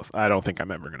like, no, I don't think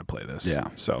I'm ever going to play this. Yeah.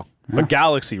 So, but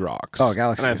Galaxy rocks. Oh,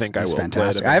 Galaxy! And I think I will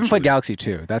fantastic. play it. I haven't played Galaxy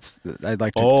 2. I'd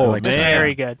like to. Oh, it's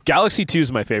very good. Galaxy 2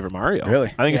 is my favorite Mario.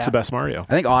 Really? I think it's the best Mario.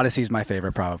 I think Odyssey's my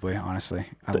favorite, probably. Honestly,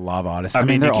 I love Odyssey. I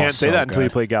mean you can't say that until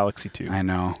you play Galaxy 2. I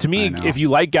know. To me, if you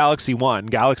like Galaxy 1,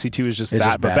 Galaxy 2 is just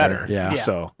but better. Yeah.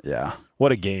 So yeah,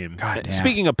 what a game! God damn.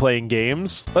 Speaking of playing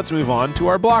games, let's move on to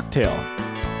our block tale.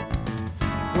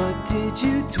 What did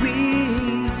you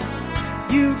tweet?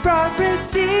 You brought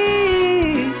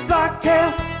receipts,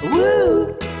 Blocktail,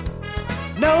 woo!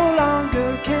 No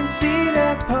longer can see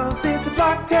that post, it's a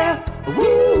Blocktail,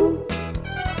 woo!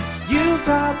 You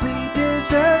probably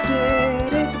deserved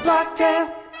it, it's a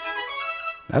Blocktail.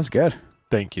 That was good.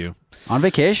 Thank you. On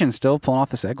vacation, still pulling off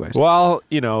the segues. Well,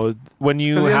 when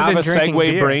you have a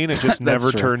segue brain, it just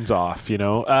never turns off,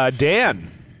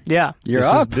 Dan. Yeah, you're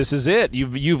up. This is it.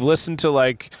 You've listened to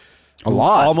like a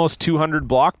lot, almost 200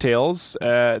 block tales.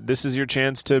 This is your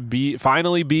chance to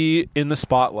finally be in the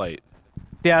spotlight.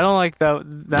 Yeah, I don't like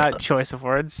that choice of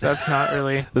words. That's not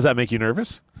really. Does that make you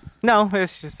nervous? No,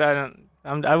 it's just I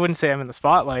wouldn't say I'm in the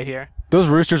spotlight here. Those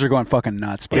roosters are going fucking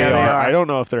nuts. But they are. I don't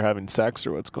know if they're having sex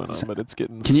or what's going on, but it's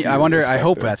getting. I wonder. I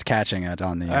hope that's catching it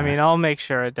on the. I mean, I'll make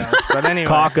sure it does. But anyway,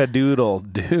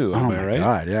 cock-a-doodle-doo. Am I right?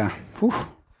 God, yeah. Whew.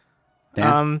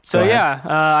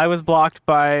 I was blocked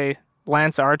by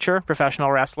Lance Archer, professional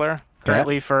wrestler,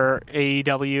 currently for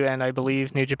AEW and I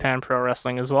believe New Japan Pro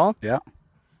Wrestling as well. Yeah.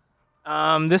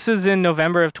 This is in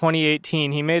November of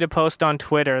 2018. He made a post on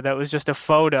Twitter that was just a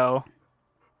photo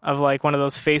of like one of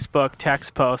those Facebook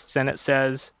text posts, and it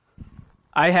says,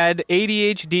 "I had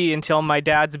ADHD until my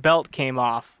dad's belt came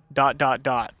off. ...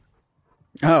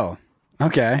 Oh,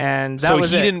 okay. And that so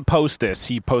was he didn't post this.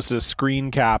 He posted a screen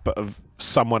cap of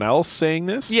someone else saying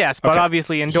this? Yes, but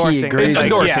obviously endorsing. He agrees.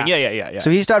 Endorsing, yeah. So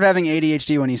he stopped having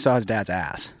ADHD when he saw his dad's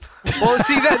ass. Well,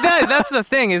 see, that's the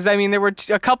thing is, I mean, there were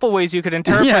a couple ways you could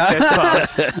interpret this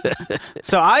post.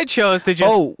 So I chose to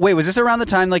just... Oh, wait, was this around the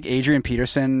time like Adrian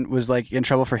Peterson was like in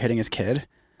trouble for hitting his kid?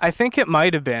 I think it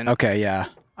might have been. Okay, yeah.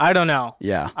 I don't know.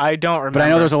 Yeah. I don't remember. But I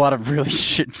know there's a lot of really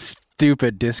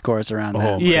stupid discourse around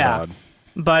that. Yeah. God.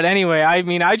 But anyway, I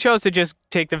mean, I chose to just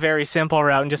take the very simple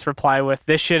route and just reply with,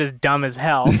 "This shit is dumb as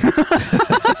hell."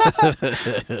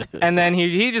 And then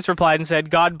he just replied and said,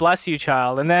 "God bless you,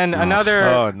 child." And then another...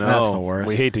 Oh, no. That's the worst.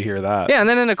 We hate to hear that. Yeah, and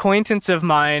then an acquaintance of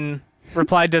mine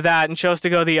replied to that and chose to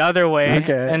go the other way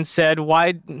and said,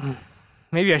 "Why..."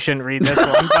 Maybe I shouldn't read this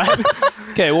one, but...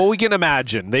 Okay, well, we can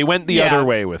imagine. They went the other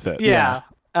way with it. Yeah.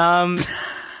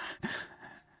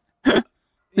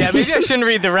 Yeah, maybe I shouldn't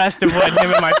read the rest of what him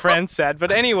and my friend said.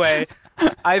 But anyway,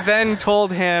 I then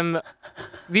told him...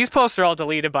 These posts are all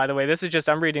deleted, by the way. This is just...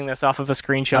 I'm reading this off of a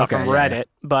screenshot from Reddit. Yeah.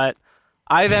 But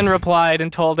I then replied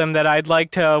and told him that I'd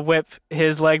like to whip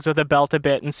his legs with a belt a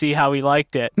bit and see how he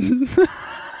liked it.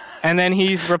 And then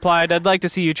he's replied, "I'd like to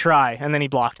see you try." And then he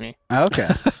blocked me. Okay.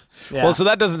 Yeah. Well, so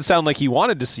that doesn't sound like he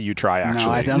wanted to see you try,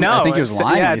 actually. No, I think he was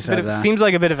lying when he said that. Seems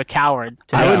like a bit of a coward.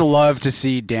 I would love to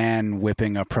see Dan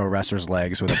whipping a pro wrestler's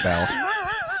legs with a belt.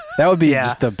 That would be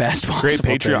just the best possible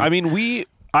Great Patreon. thing. I mean,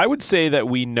 I would say that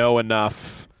we know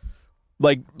enough,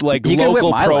 like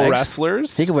local pro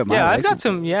wrestlers. He could whip my legs. I've got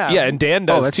some, Yeah, and Dan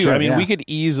does too. True, I mean, we could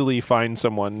easily find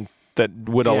someone that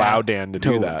would allow Dan to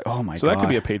do that. Oh my God. So that could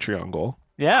be a Patreon goal.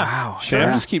 Yeah. Wow.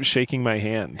 Sam just keeps shaking my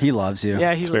hand. He loves you.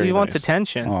 Yeah, he wants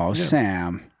attention. Oh,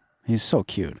 Sam. He's so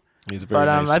cute. He's a very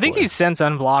nice I think boy. he's since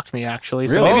unblocked me, actually.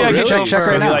 So Really? maybe I could Check check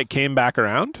right now. He came back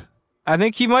around? I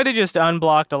think he might have just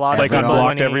unblocked a lot of people.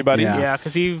 Unblocked everybody? Yeah,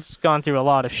 because he's gone through a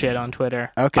lot of shit on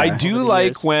Twitter. Okay. I do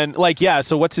like when,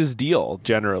 so what's his deal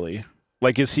generally?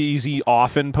 Like, is he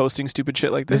often posting stupid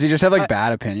shit like this? Does he just have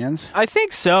bad opinions? I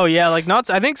think so, yeah.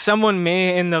 I think someone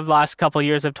may in the last couple of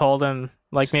years have told him,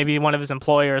 maybe one of his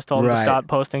employers told him to stop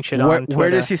posting shit on Twitter.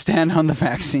 Where does he stand on the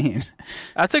vaccine?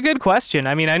 That's a good question.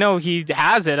 I mean, I know he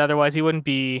has it, otherwise he wouldn't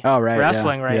be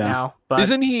wrestling now. But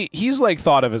isn't he's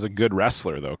thought of as a good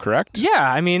wrestler though, correct? Yeah,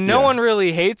 I mean, no one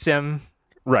really hates him.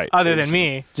 Right. Other than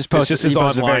me. Just post just his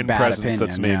online presence opinion.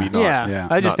 That's maybe not. Yeah.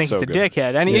 I just think so he's a good.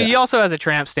 dickhead. And he also has a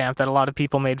tramp stamp that a lot of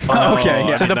people made fun of. Okay,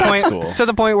 yeah. To the That's point cool. to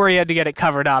the point where he had to get it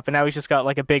covered up, and now he's just got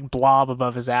like a big blob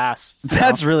above his ass. So.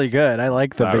 That's really good. I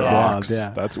like the That big rocks. blobs. Yeah.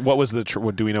 That's what was the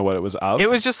do we know what it was of? It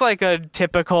was just like a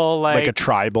typical like a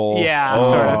tribal sort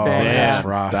of thing. Man, That's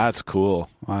rough. That's cool.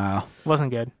 Wow. Wasn't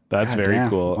good. That's God very damn.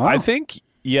 cool. Wow. I think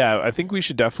we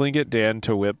should definitely get Dan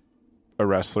to whip a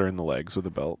wrestler in the legs with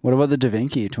a belt. What about the Da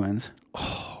Vinci twins?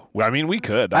 Well, I mean, we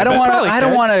could. I don't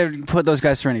want to put those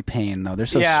guys through any pain though. They're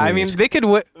so sweet. I mean, they could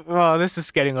whip. Well, this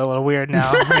is getting a little weird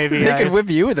now. Maybe they could whip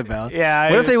you with a belt. Yeah.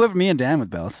 What if they whip me and Dan with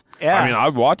belts? Yeah. I mean,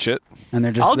 I'd watch it. And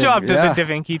they're just. I'll job to the Da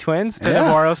Vinci twins, to the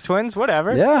Voros twins,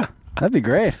 whatever. Yeah, that'd be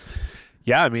great.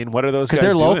 Yeah, I mean, what are those guys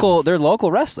Because they're doing? local. They're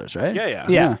local wrestlers, right?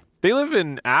 Yeah. They live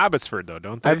in Abbotsford, though,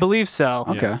 don't they? I believe so.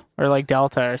 Okay. Or like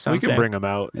Delta or We something. can bring them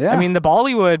out. Yeah. I mean, the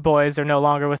Bollywood boys are no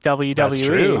longer with WWE. That's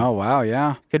true. Oh wow,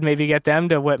 yeah. Could maybe get them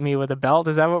to whip me with a belt.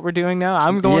 Is that what we're doing now?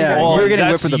 I'm going. Yeah, to, you're getting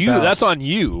that's whipped with a you. belt. That's on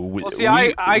you. Well, see,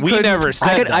 I we couldn't- never said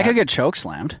I could that. get choke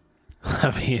slammed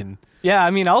I mean, Yeah, I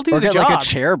mean, I'll do or the get job. like a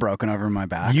chair broken over my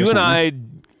back. you or and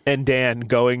something. I and Dan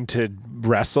going to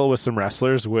wrestle with some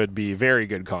wrestlers would be very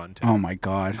good content. Oh my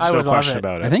god. I There's would no love question it.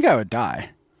 about it. I think I would die.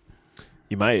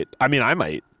 You might. I mean, I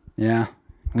might. Yeah.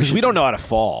 Because we don't know how to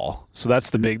fall. So that's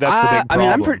the big problem. I mean,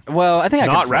 I'm pretty well. I think I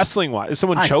Not could wrestling wise. If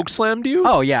someone choke slammed you?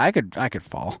 Oh yeah, I could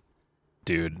fall.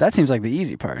 Dude. That seems like the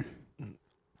easy part.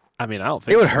 I mean, I don't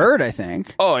think It would so. hurt, I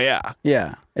think. Oh, yeah.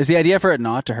 Yeah. Is the idea for it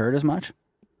not to hurt as much?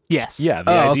 Yes. Yeah.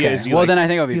 The idea okay. is you well, like, then I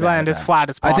think it would be You bad land at as that. flat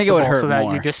as possible I think it would hurt so that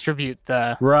more. you distribute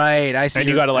the. Right. I see. and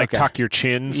you got to like okay. tuck your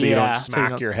chin so you Yeah, don't so you smack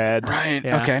don't- your head. Right.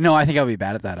 Yeah. Okay. No, I think I would be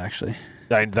bad at that actually.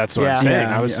 That's what Yeah. I'm saying.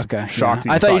 Yeah, I was okay. shocked.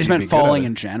 Yeah. That I thought you just you'd meant be good at falling it.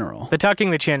 in general. The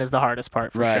tucking the chin is the hardest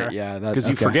part for right. sure. Yeah. Because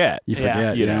you forget. You Yeah.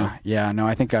 forget. You Yeah. know. Yeah. No,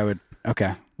 I think I would.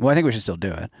 Okay. Well, I think we should still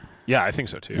do it. Yeah, I think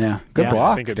so too. Yeah. Good Yeah.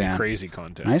 block, I think it'd Dan. be crazy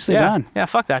content. Nicely Yeah. done. Yeah.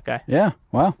 Fuck that guy. Yeah.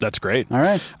 Wow. That's great. All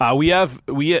right.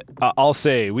 I'll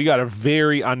say we got a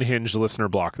very unhinged listener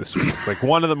block this week. Like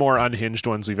one of the more unhinged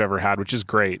ones we've ever had, which is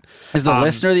great. Is the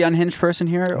listener the unhinged person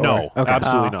here? Or? No, Okay.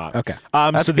 absolutely not. Okay.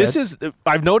 So this is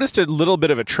I've noticed a little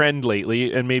bit of a trend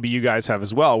lately, and maybe you guys have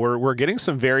as well. We're getting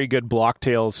some very good block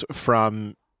tales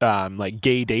from like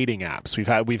gay dating apps.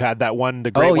 We've had that one,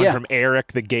 the great one from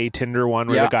Eric, the gay Tinder one,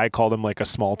 where the guy called him like a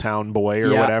small town boy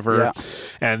or whatever. Yeah.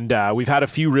 And we've had a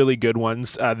few really good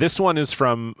ones. This one is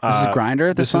from This is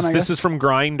Grindr. This is from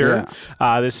Grindr.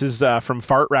 Yeah. This is from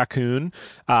Fart Raccoon,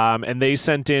 and they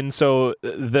sent in. So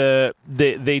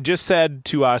they just said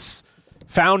to us,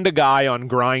 found a guy on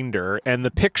Grindr, and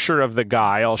the picture of the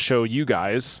guy I'll show you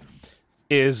guys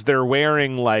is they're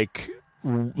wearing like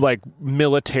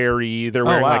military. They're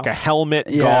wearing like a helmet,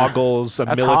 goggles,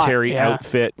 a military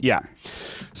outfit. Yeah.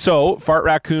 So Fart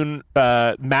Raccoon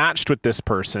matched with this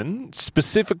person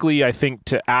specifically, I think,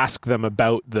 to ask them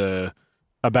about the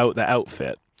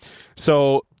outfit.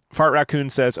 So Fart Raccoon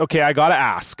says, "Okay, I gotta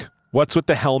ask, what's with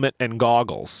the helmet and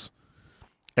goggles?"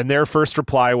 And their first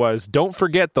reply was, "Don't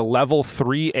forget the level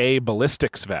 3A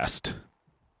ballistics vest."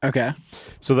 Okay.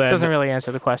 So then Doesn't really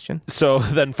answer the question. So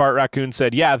then Fart Raccoon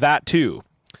said, "Yeah, that too."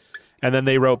 And then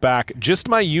they wrote back, "Just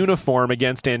my uniform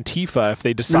against Antifa if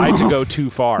they decide to go too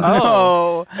far."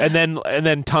 Oh. And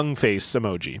then tongue face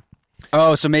emoji.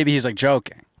 Oh, so maybe he's like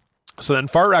joking. So then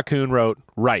Fart Raccoon wrote,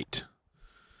 "Right."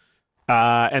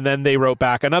 And then they wrote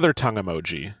back another tongue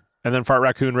emoji. And then Fart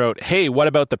Raccoon wrote, "Hey, what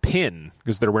about the pin?"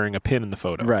 Because they're wearing a pin in the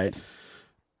photo. Right.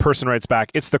 Person writes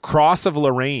back, "It's the Cross of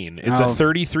Lorraine. It's a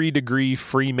 33-degree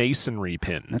Freemasonry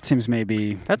pin." That seems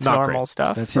maybe. That's Not normal great.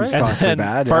 stuff. That seems right? possibly And then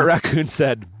bad. Fart Raccoon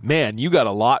said, "Man, you got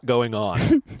a lot going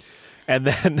on." And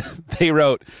then they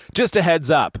wrote, "Just a heads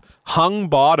up, hung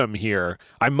bottom here.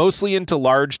 I'm mostly into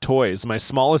large toys. My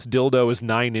smallest dildo is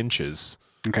 9 inches.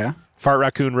 Okay. Fart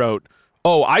Raccoon wrote,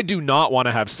 "Oh, I do not want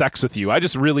to have sex with you. I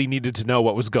just really needed to know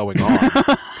what was going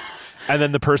on." And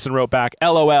then the person wrote back,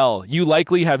 "LOL, you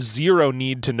likely have zero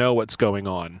need to know what's going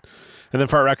on." And then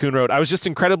Fart Raccoon wrote, "I was just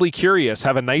incredibly curious.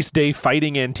 Have a nice day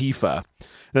fighting Antifa."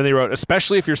 Then they wrote,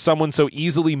 "Especially if you're someone so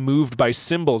easily moved by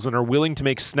symbols and are willing to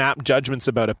make snap judgments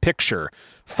about a picture.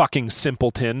 Fucking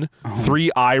simpleton." 3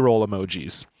 eye roll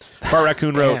emojis. Fart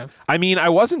Raccoon wrote, "I mean, I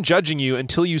wasn't judging you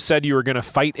until you said you were going to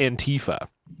fight Antifa."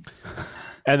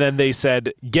 And then they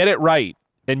said, "Get it right.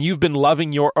 And you've been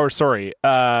loving your,"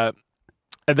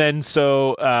 and then There's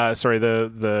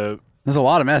a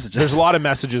lot of messages. there's a lot of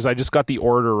messages. I just got the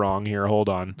order wrong here. Hold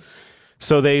on.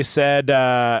 So they said,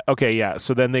 okay, yeah.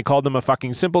 So then they called them a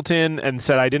fucking simpleton and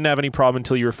said, "I didn't have any problem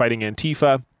until you were fighting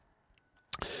Antifa."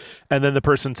 And then the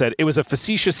person said, it was a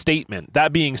facetious statement.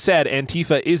 That being said,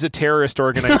 Antifa is a terrorist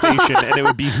organization, and it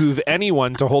would behoove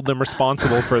anyone to hold them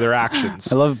responsible for their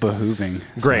actions. I love behooving.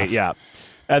 Great, yeah.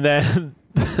 And then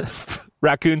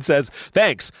Raccoon says,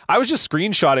 thanks. I was just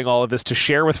screenshotting all of this to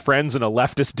share with friends in a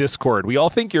leftist Discord. We all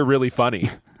think you're really funny.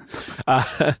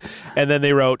 And then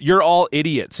they wrote, you're all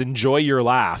idiots. Enjoy your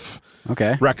laugh.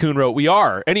 Okay. Raccoon wrote, we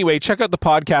are. Anyway, check out the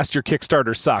podcast Your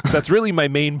Kickstarter Sucks. That's really my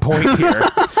main point here.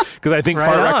 Because I think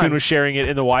Fart Raccoon was sharing it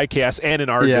in the YCast and in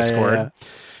our Discord. Yeah.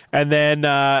 And then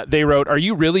they wrote, are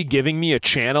you really giving me a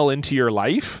channel into your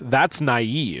life? That's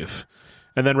naive.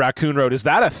 And then Raccoon wrote, is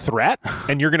that a threat?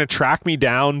 And you're going to track me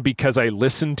down because I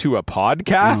listened to a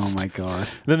podcast? Oh, my God.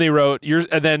 And then they wrote,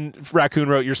 and then Raccoon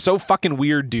wrote, you're so fucking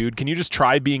weird, dude. Can you just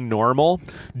try being normal?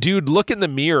 Dude, look in the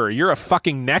mirror. You're a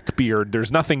fucking neckbeard.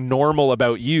 There's nothing normal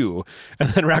about you. And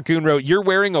then Raccoon wrote, you're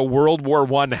wearing a World War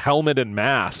I helmet and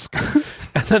mask.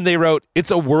 And then they wrote, it's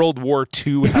a World War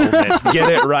II helmet. Get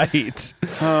it right.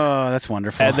 Oh, that's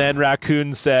wonderful. And then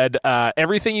Raccoon said,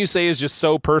 everything you say is just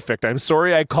so perfect. I'm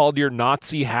sorry I called your Nazi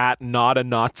hat not a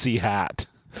Nazi hat.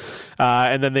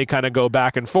 And then they kind of go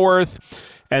back and forth.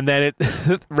 And then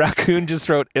Raccoon just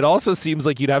wrote, it also seems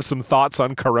like you'd have some thoughts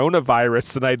on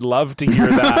coronavirus, and I'd love to hear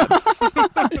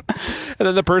that. And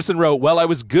then the person wrote, well, I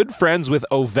was good friends with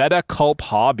Oveta Culp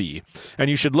Hobby, and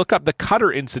you should look up the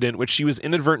Cutter incident, which she was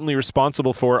inadvertently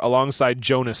responsible for alongside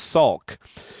Jonas Salk.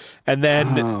 And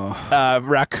then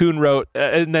Raccoon wrote,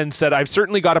 and then said, I've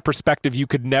certainly got a perspective you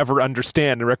could never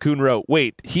understand. And Raccoon wrote,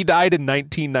 wait, he died in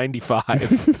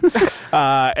 1995.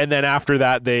 And then after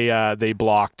that, they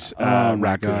blocked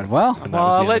Raccoon. God. Well,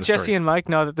 I'll let Jesse and Mike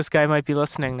know that this guy might be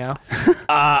listening now.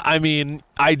 I mean,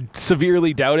 I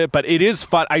severely doubt it, but it is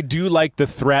fun. I do like the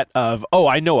threat of,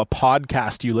 I know a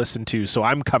podcast you listen to, so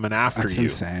I'm coming after you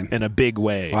insane. In a big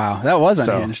way. Wow, that was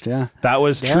unhinged, yeah. That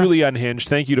was truly unhinged.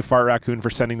 Thank you to Fart Raccoon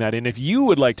for sending that in. If you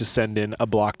would like to send in a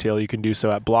block tale, you can do so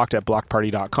at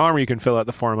blocked@blockparty.com, or you can fill out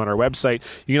the form on our website.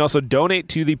 You can also donate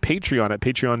to the Patreon at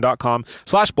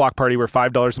patreon.com/blockparty, where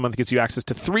 $5 a month gets you access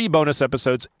to 3 bonus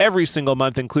episodes every single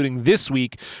month, including this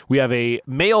week. We have a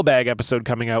mailbag episode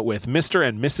coming out with Mr.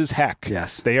 and Mrs. Heck.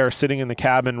 Yes. They are sitting in the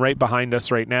cabin right behind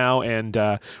us right now, and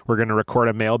we're going to record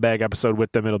a mailbag episode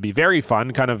with them. It'll be very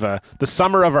fun, kind of the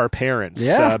summer of our parents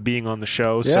being on the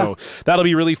show. Yeah. So that'll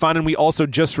be really fun. And we also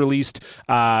just released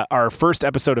our first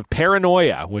episode of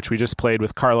Paranoia, which we just played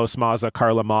with Carlos Maza,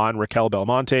 Carla Ma, and Raquel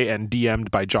Belmonte, and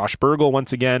DM'd by Josh Burgle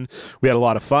once again. We had a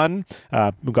lot of fun.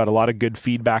 We got a lot of good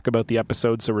feedback about the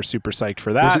episode, so we're super psyched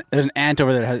for that. There's an ant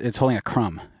over there it's holding a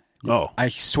crumb. Oh. I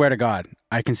swear to God,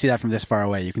 I can see that from this far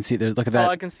away. You can see, look at that.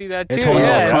 Oh, I can see that too. It's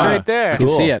it's right there. You can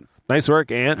see it. Nice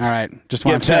work, Ant. All right. Just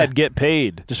get fed, get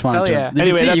paid. Just wanted to. Yeah.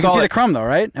 Anyway, you can see the crumb though,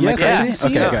 right? Am I crazy?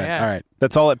 Okay, good. Yeah. All right.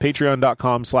 That's all at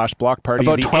patreon.com/blockparty.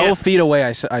 About 12 feet away,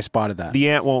 I spotted that. The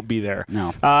ant won't be there.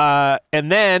 No.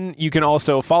 And then you can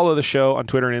also follow the show on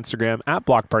Twitter and Instagram at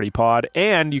BlockPartyPod,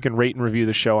 and you can rate and review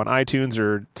the show on iTunes,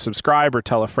 or subscribe, or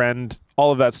tell a friend.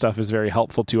 All of that stuff is very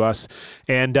helpful to us.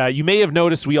 And you may have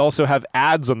noticed we also have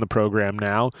ads on the program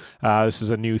now. This is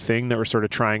a new thing that we're sort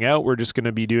of trying out. We're just going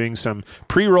to be doing some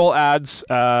pre-roll ads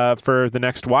for the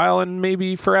next while and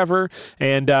maybe forever.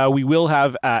 And we will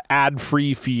have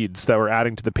ad-free feeds that we're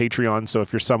adding to the Patreon. So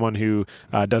if you're someone who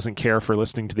doesn't care for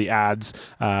listening to the ads,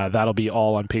 that'll be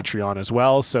all on Patreon as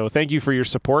well. So thank you for your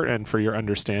support and for your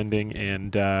understanding.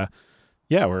 And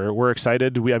we're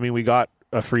excited. We got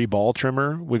a free ball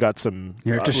trimmer. We got some.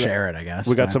 You have to share it, I guess.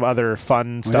 We got some other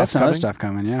fun stuff. We got some other stuff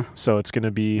coming, yeah. So it's going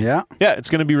to be it's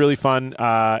going to be really fun.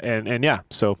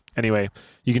 So anyway,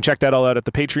 you can check that all out at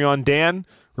the Patreon. Dan,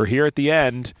 we're here at the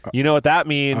end. You know what that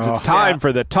means? It's time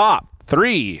for the top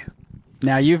 3.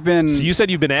 Now you've been. So you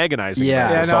said you've been agonizing.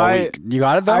 About all week. You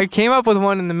got it though. I came up with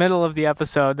one in the middle of the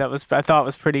episode that I thought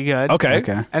was pretty good. Okay.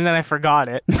 And then I forgot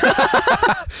it.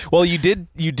 Well, you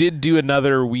did do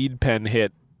another weed pen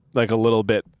hit. Like a little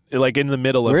bit, like in the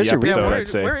middle of the episode, I'd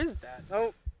say. Where is that?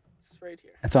 Oh, it's right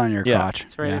here. It's on your crotch.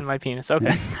 It's right in my penis.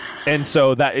 Okay. And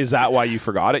so is that why you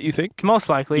forgot it, you think? Most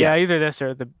likely, yeah. Either this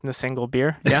or the single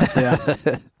beer. Yeah.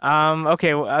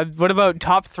 Okay, what about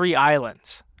top 3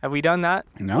 islands? Have we done that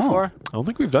before? I don't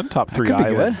think we've done top 3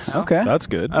 islands. Okay. That's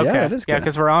good. Okay. Yeah, it is good. Yeah,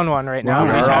 because we're on one right now.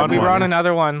 We were on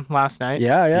another one last night.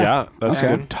 Yeah, that's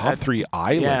good. Top 3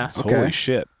 islands. Yeah. Holy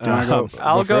shit.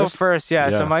 I'll go first.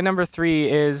 Yeah. So my number 3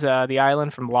 is the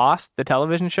island from Lost, the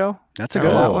television show. That's a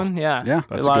good one. That one? Yeah.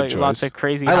 That's a good choice. Lots of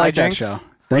crazy I like hijinks. that show.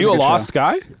 Are you a Lost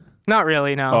guy? Not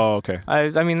really, no. Oh, okay.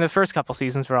 I mean, the first couple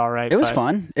seasons were all right. It was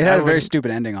fun. It had a very stupid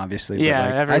ending, obviously.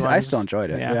 Yeah, but I still enjoyed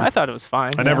it. Yeah, I thought it was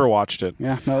fine. I never watched it.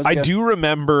 Yeah, no, it was I good. do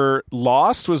remember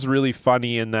Lost was really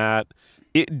funny in that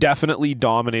it definitely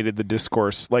dominated the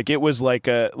discourse. Like it was like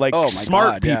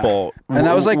smart people, and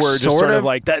that was like were just sort of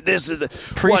like that. This is the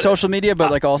pre-social media,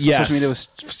 but like also social media was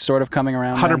sort of coming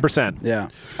around. 100%. Yeah,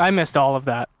 I missed all of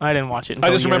that. I didn't watch it. Until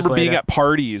I just remember being at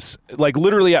parties, like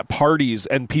literally at parties,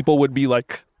 and people would be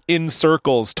like in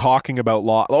circles talking about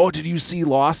Lost. Oh, did you see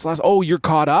Lost last? Oh, you're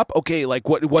caught up. Okay, like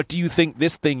what do you think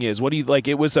this thing is? What do you like?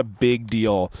 It was a big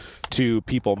deal to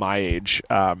people my age.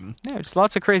 Just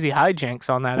lots of crazy hijinks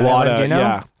on that island, you know?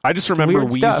 Yeah. I just remember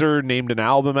Weezer named an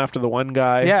album after the one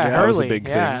guy. Yeah, that was a big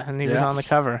thing. Yeah, and he was on the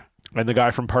cover. And the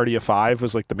guy from Party of Five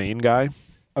was like the main guy.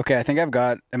 Okay, I think I've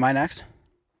got. Am I next?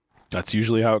 That's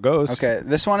usually how it goes. Okay,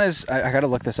 this one is. I got to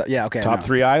look this up. Yeah, okay. Top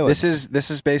 3 islands.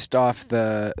 This is based off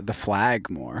the flag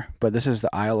more, but this is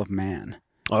the Isle of Man.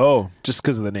 Oh, just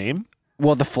because of the name?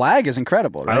 Well, the flag is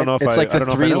incredible, right? I don't know if it's like the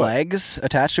 3 legs legs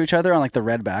attached to each other on like the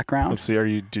red background. Let's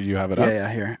see. Do you have it up?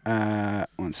 Yeah, here.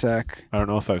 1 sec. I don't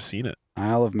know if I've seen it.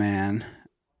 Isle of Man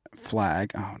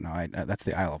flag. Oh no, that's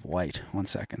the Isle of Wight. 1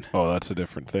 second. Oh, that's a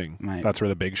different thing. That's where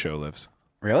the Big Show lives.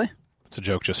 Really? It's a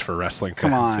joke just for wrestling fans.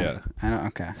 Come on. Yeah. I don't,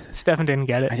 okay. Stefan didn't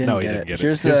get it. I didn't get it.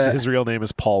 Here's his real name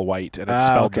is Paul White, and it's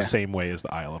spelled the same way as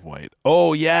the Isle of Wight.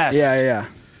 Oh, yes. Yeah.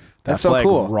 That's so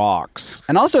cool. Rocks.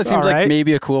 And also, it seems like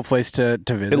maybe a cool place to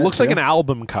visit. It looks like an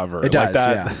album cover. It does,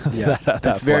 like yeah.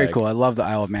 That's very cool. I love the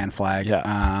Isle of Man flag.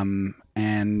 Yeah.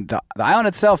 And the island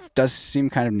itself does seem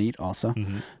kind of neat also.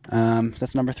 Mm-hmm.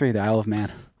 That's number 3, the Isle of Man.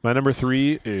 My number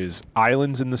 3 is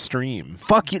Islands in the Stream.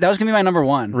 Fuck you. That was going to be my number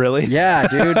 1. Really? Yeah,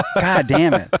 dude. God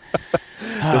damn it.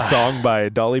 The song by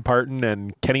Dolly Parton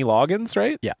and Kenny Loggins,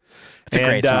 right? Yeah. It's a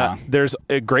great song. There's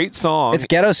a great song. It's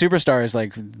Ghetto Superstars,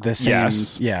 like the same.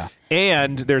 Yes. Yeah.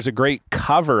 And there's a great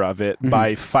cover of it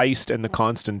by Feist and the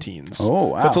Constantines. Oh,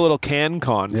 wow. So it's a little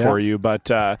CanCon for you, but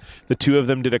the two of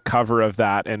them did a cover of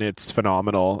that, and it's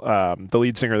phenomenal. The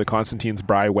lead singer of the Constantines,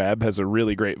 Bry Webb, has a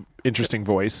really great, interesting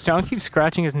voice. John keeps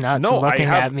scratching his nuts and looking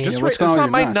at me. It's not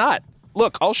my nut.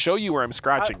 Look, I'll show you where I'm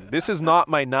scratching. This is not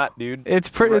my nut, dude. It's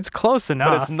close enough.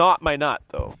 But it's not my nut,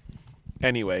 though.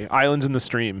 Anyway, Islands in the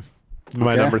Stream.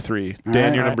 My number 3.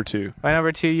 Dan, your number 2. My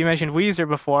number 2, you mentioned Weezer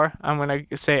before. I'm going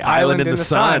to say Island in the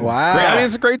Sun. Wow. Great. I mean,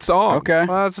 it's a great song. Okay.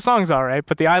 Well, the song's all right,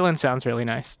 but the island sounds really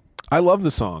nice. I love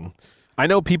the song. I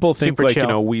know people think Super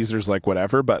chill. Weezer's like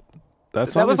whatever, but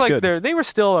that song was is good. They were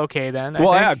still okay then.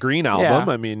 Well, yeah, Green Album.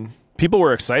 Yeah. I mean, people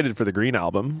were excited for the Green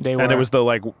Album. They were. And it was the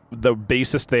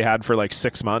bassist they had for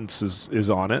 6 months is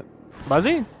on it. Was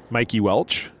he? Mikey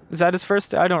Welch. Is that his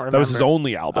first? I don't remember. That was his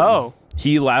only album. Oh.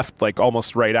 He left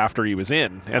almost right after he was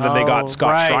in, and then they got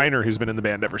Scott Schreiner, who's been in the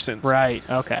band ever since. Right.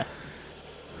 Okay.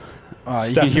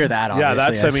 You can hear that.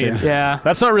 Obviously, yeah.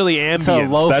 That's not really ambient.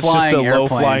 That's just a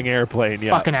low-flying airplane.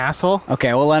 Yeah. Fucking asshole.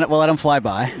 Okay, we'll let him fly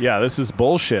by. Yeah, this is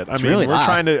bullshit. It's really we're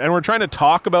trying to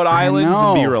talk about islands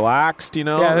and be relaxed. You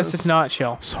know. Yeah, this is not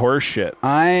chill. It's horse shit.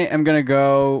 I am gonna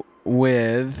go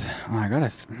with. Oh, I gotta.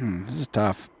 This is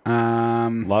tough.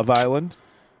 Love Island.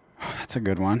 That's a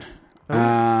good one.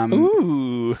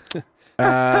 Ooh.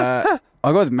 I'll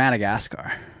go with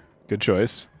Madagascar. Good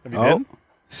choice. Have you been?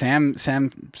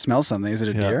 Sam smells something. Is it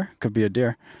a deer? Could be a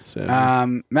deer.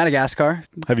 Madagascar.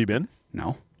 Have you been?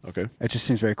 No. Okay. It just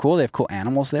seems very cool. They have cool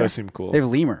animals there. They seem cool. They have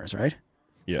lemurs, right?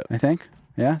 Yeah. I think.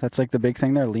 Yeah, that's the big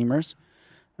thing there, lemurs.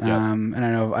 Yeah. And I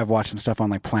know I've watched some stuff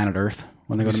on Planet Earth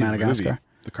when they go to Madagascar.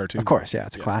 The cartoon. Of course, yeah.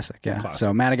 It's a classic, yeah. Classic.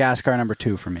 So Madagascar number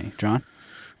 2 for me. John?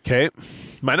 Okay.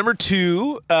 My number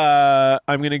 2, I'm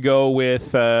gonna go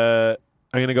with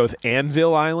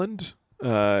Anvil Island.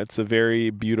 It's a very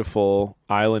beautiful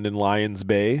island in Lions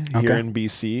Bay here in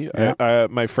BC. Yeah.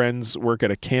 My friends work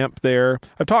at a camp there.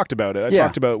 I've talked about it.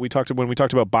 When we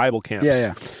talked about Bible camps.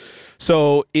 Yeah.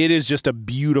 So it is just a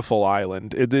beautiful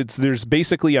island. There's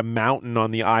basically a mountain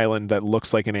on the island that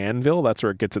looks like an anvil. That's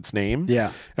where it gets its name.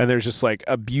 Yeah. And there's just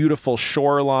a beautiful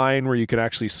shoreline where you can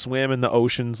actually swim in the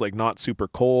oceans, not super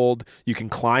cold. You can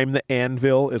climb the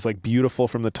anvil. It's beautiful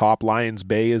from the top. Lions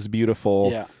Bay is beautiful.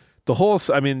 Yeah.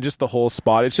 Just the whole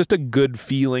spot. It's just a good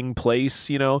feeling place,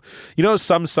 you know.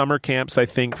 Some summer camps I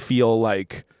think feel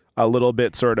like a little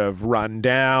bit sort of run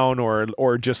down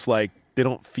or just they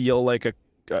don't feel like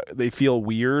they feel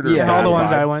weird. Or all the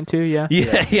ones I went to,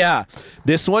 yeah.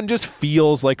 This one just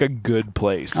feels like a good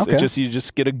place. Okay. You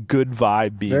just get a good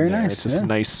vibe being Very there. nice, It's just a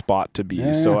nice spot to be.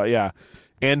 Yeah. So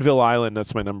Anvil Island.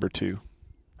 That's my number 2.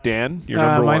 Dan, your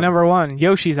number 1. My number 1,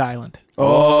 Yoshi's Island.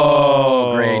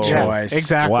 Oh, great choice. Yeah,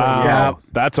 exactly. Wow. Yeah.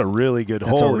 That's a really good.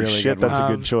 Holy shit, that's a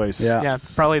good choice. Yeah,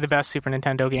 probably the best Super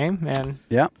Nintendo game. And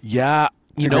yeah.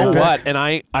 You know what? And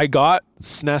I got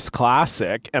SNES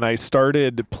Classic, and I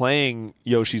started playing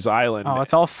Yoshi's Island. Oh,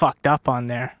 it's all fucked up on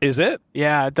there. Is it?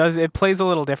 Yeah, it does. It plays a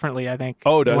little differently, I think.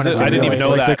 Oh, does it? I didn't even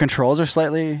know that. The controls are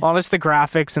slightly... Well, just the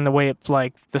graphics and the way it,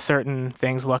 like, the certain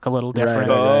things look a little different.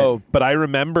 Right. But I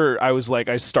remember I was like,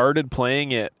 I started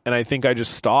playing it, and I think I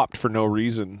just stopped for no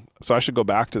reason. So I should go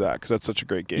back to that, because that's such a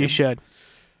great game. You should.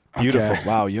 Beautiful. Okay.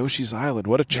 Wow, Yoshi's Island.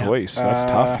 What a choice. Yeah. That's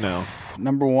tough now.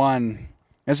 Number 1...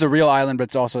 It's a real island, but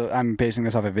it's also, I'm basing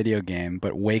this off a video game,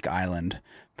 but Wake Island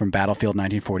from Battlefield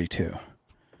 1942.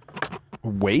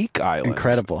 Wake Island?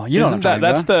 Incredible. You know what I'm talking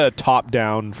that's about? the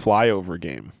top-down flyover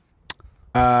game.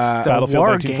 Battlefield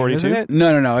 1942? Game,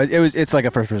 No. It's like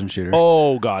a first-person shooter.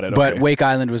 Oh, got it. But Wake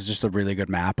Island was just a really good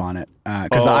map on it.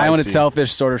 Because the island itself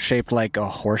is sort of shaped like a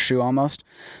horseshoe almost.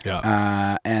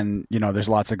 Yeah. And, there's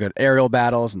lots of good aerial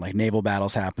battles and like naval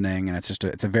battles happening, and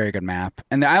it's a very good map.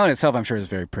 And the island itself, I'm sure, is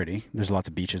very pretty. There's lots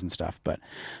of beaches and stuff. But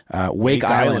Wake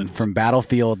Island from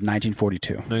Battlefield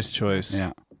 1942. Nice choice.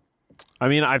 Yeah. I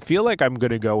mean, I feel like I'm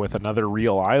going to go with another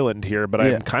real island here, but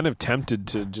I'm kind of tempted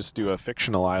to just do a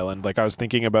fictional island. Like, I was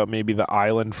thinking about maybe the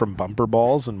island from Bumper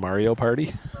Balls and Mario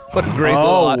Party. What a great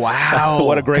wow.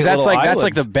 What a great little island. That's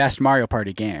like the best Mario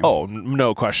Party game. Oh,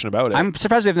 no question about it. I'm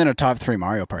surprised we haven't done a top 3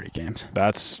 Mario Party games.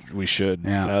 We should.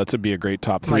 Yeah. That would be a great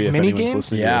top 3 like if mini anyone's games?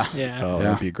 listening Yeah. to this. Yeah. Oh,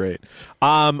 that'd be great.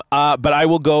 But I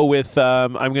will go with,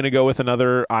 I'm going to go with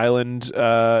another island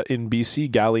in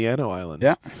BC, Galliano Island.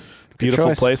 Yeah.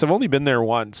 Beautiful place. I've only been there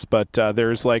once, but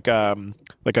there's like a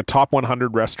top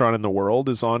 100 restaurant in the world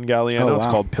is on Galliano. Oh, wow. It's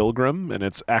called Pilgrim, and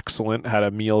it's excellent. Had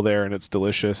a meal there, and it's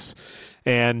delicious.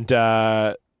 And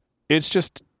it's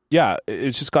just got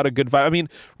a good vibe. I mean,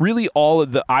 really, all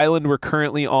of the island we're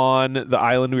currently on, the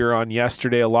island we were on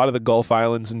yesterday, a lot of the Gulf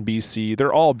Islands in BC,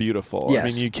 they're all beautiful. Yes. I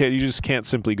mean, you just can't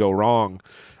simply go wrong.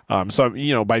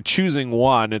 So by choosing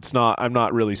one, I'm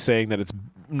not really saying that it's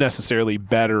necessarily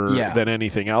better than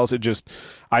anything else. I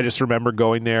just remember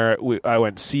going there. I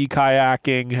went sea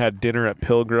kayaking, had dinner at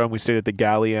Pilgrim. We stayed at the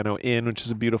Galliano Inn, which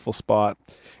is a beautiful spot.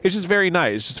 It's just very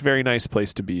nice. It's just a very nice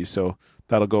place to be. So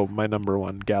that'll go my number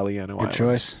 1, Galliano Island. Good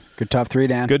choice. Good top 3,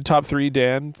 Dan. Good top 3,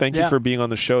 Dan. Thank you for being on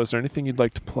the show. Is there anything you'd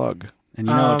like to plug? And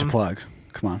you know what to plug.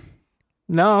 Come on.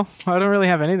 No, I don't really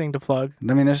have anything to plug.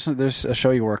 I mean, there's a show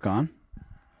you work on.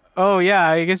 Oh, yeah.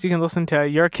 I guess you can listen to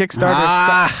Your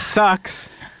Kickstarter Sucks.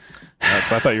 I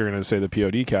thought you were going to say the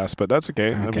POD cast, but that's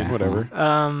okay. I mean, whatever.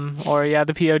 Or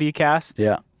the POD cast.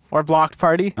 Yeah. Or Blocked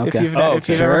Party. Okay. If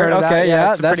you've ever heard of that. Okay,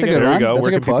 that's a good one. There we go. That's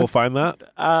Where can people find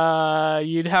that?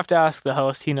 You'd have to ask the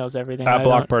host. He knows everything. At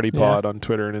Block Party Pod on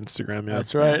Twitter and Instagram. Yeah,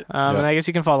 that's right. And I guess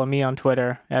you can follow me on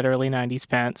Twitter at Early 90s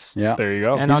Pants. Yeah, there you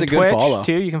go. And He's on a good Twitch follow.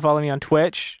 too. You can follow me on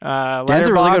Twitch. Dan's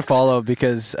a really good follow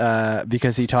because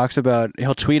he talks about,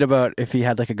 he'll tweet about if he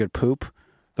had like a good poop.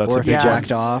 Or if he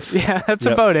jacked off. Yeah, that's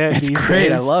about it. It's great.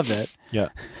 Days. I love it. Yeah,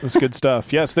 that's good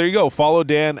stuff. Yes, there you go. Follow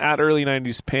Dan at Early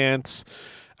 90s Pants.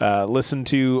 Listen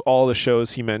to all the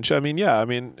shows he mentioned. I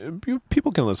mean,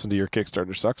 people can listen to Your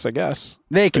Kickstarter Sucks, I guess.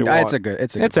 They can. It's okay.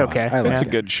 It's okay. It's a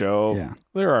good show. Yeah.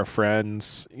 They're our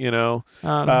friends, Thank you,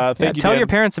 tell Dan. your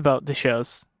parents about the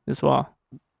shows as well.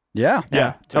 Yeah.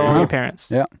 Tell all your parents.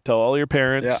 Yeah. Tell all your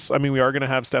parents. Yeah. I mean, we are going to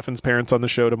have Stefan's parents on the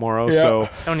show tomorrow, so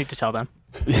don't need to tell them.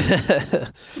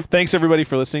 Thanks everybody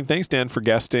for listening. Thanks Dan for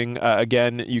guesting.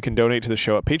 Again, you can donate to the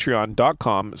show at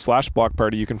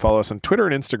patreon.com/blockparty. You can follow us on Twitter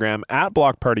and Instagram at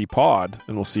blockpartypod,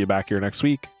 and we'll see you back here next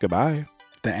week. Goodbye.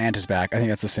 The ant is back. I think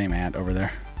that's the same ant over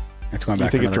there. It's going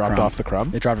back. You think it dropped off the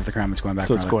crumb? It dropped off the crumb. It's going back.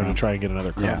 So it's going to try and get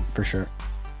another crumb. Yeah, for sure.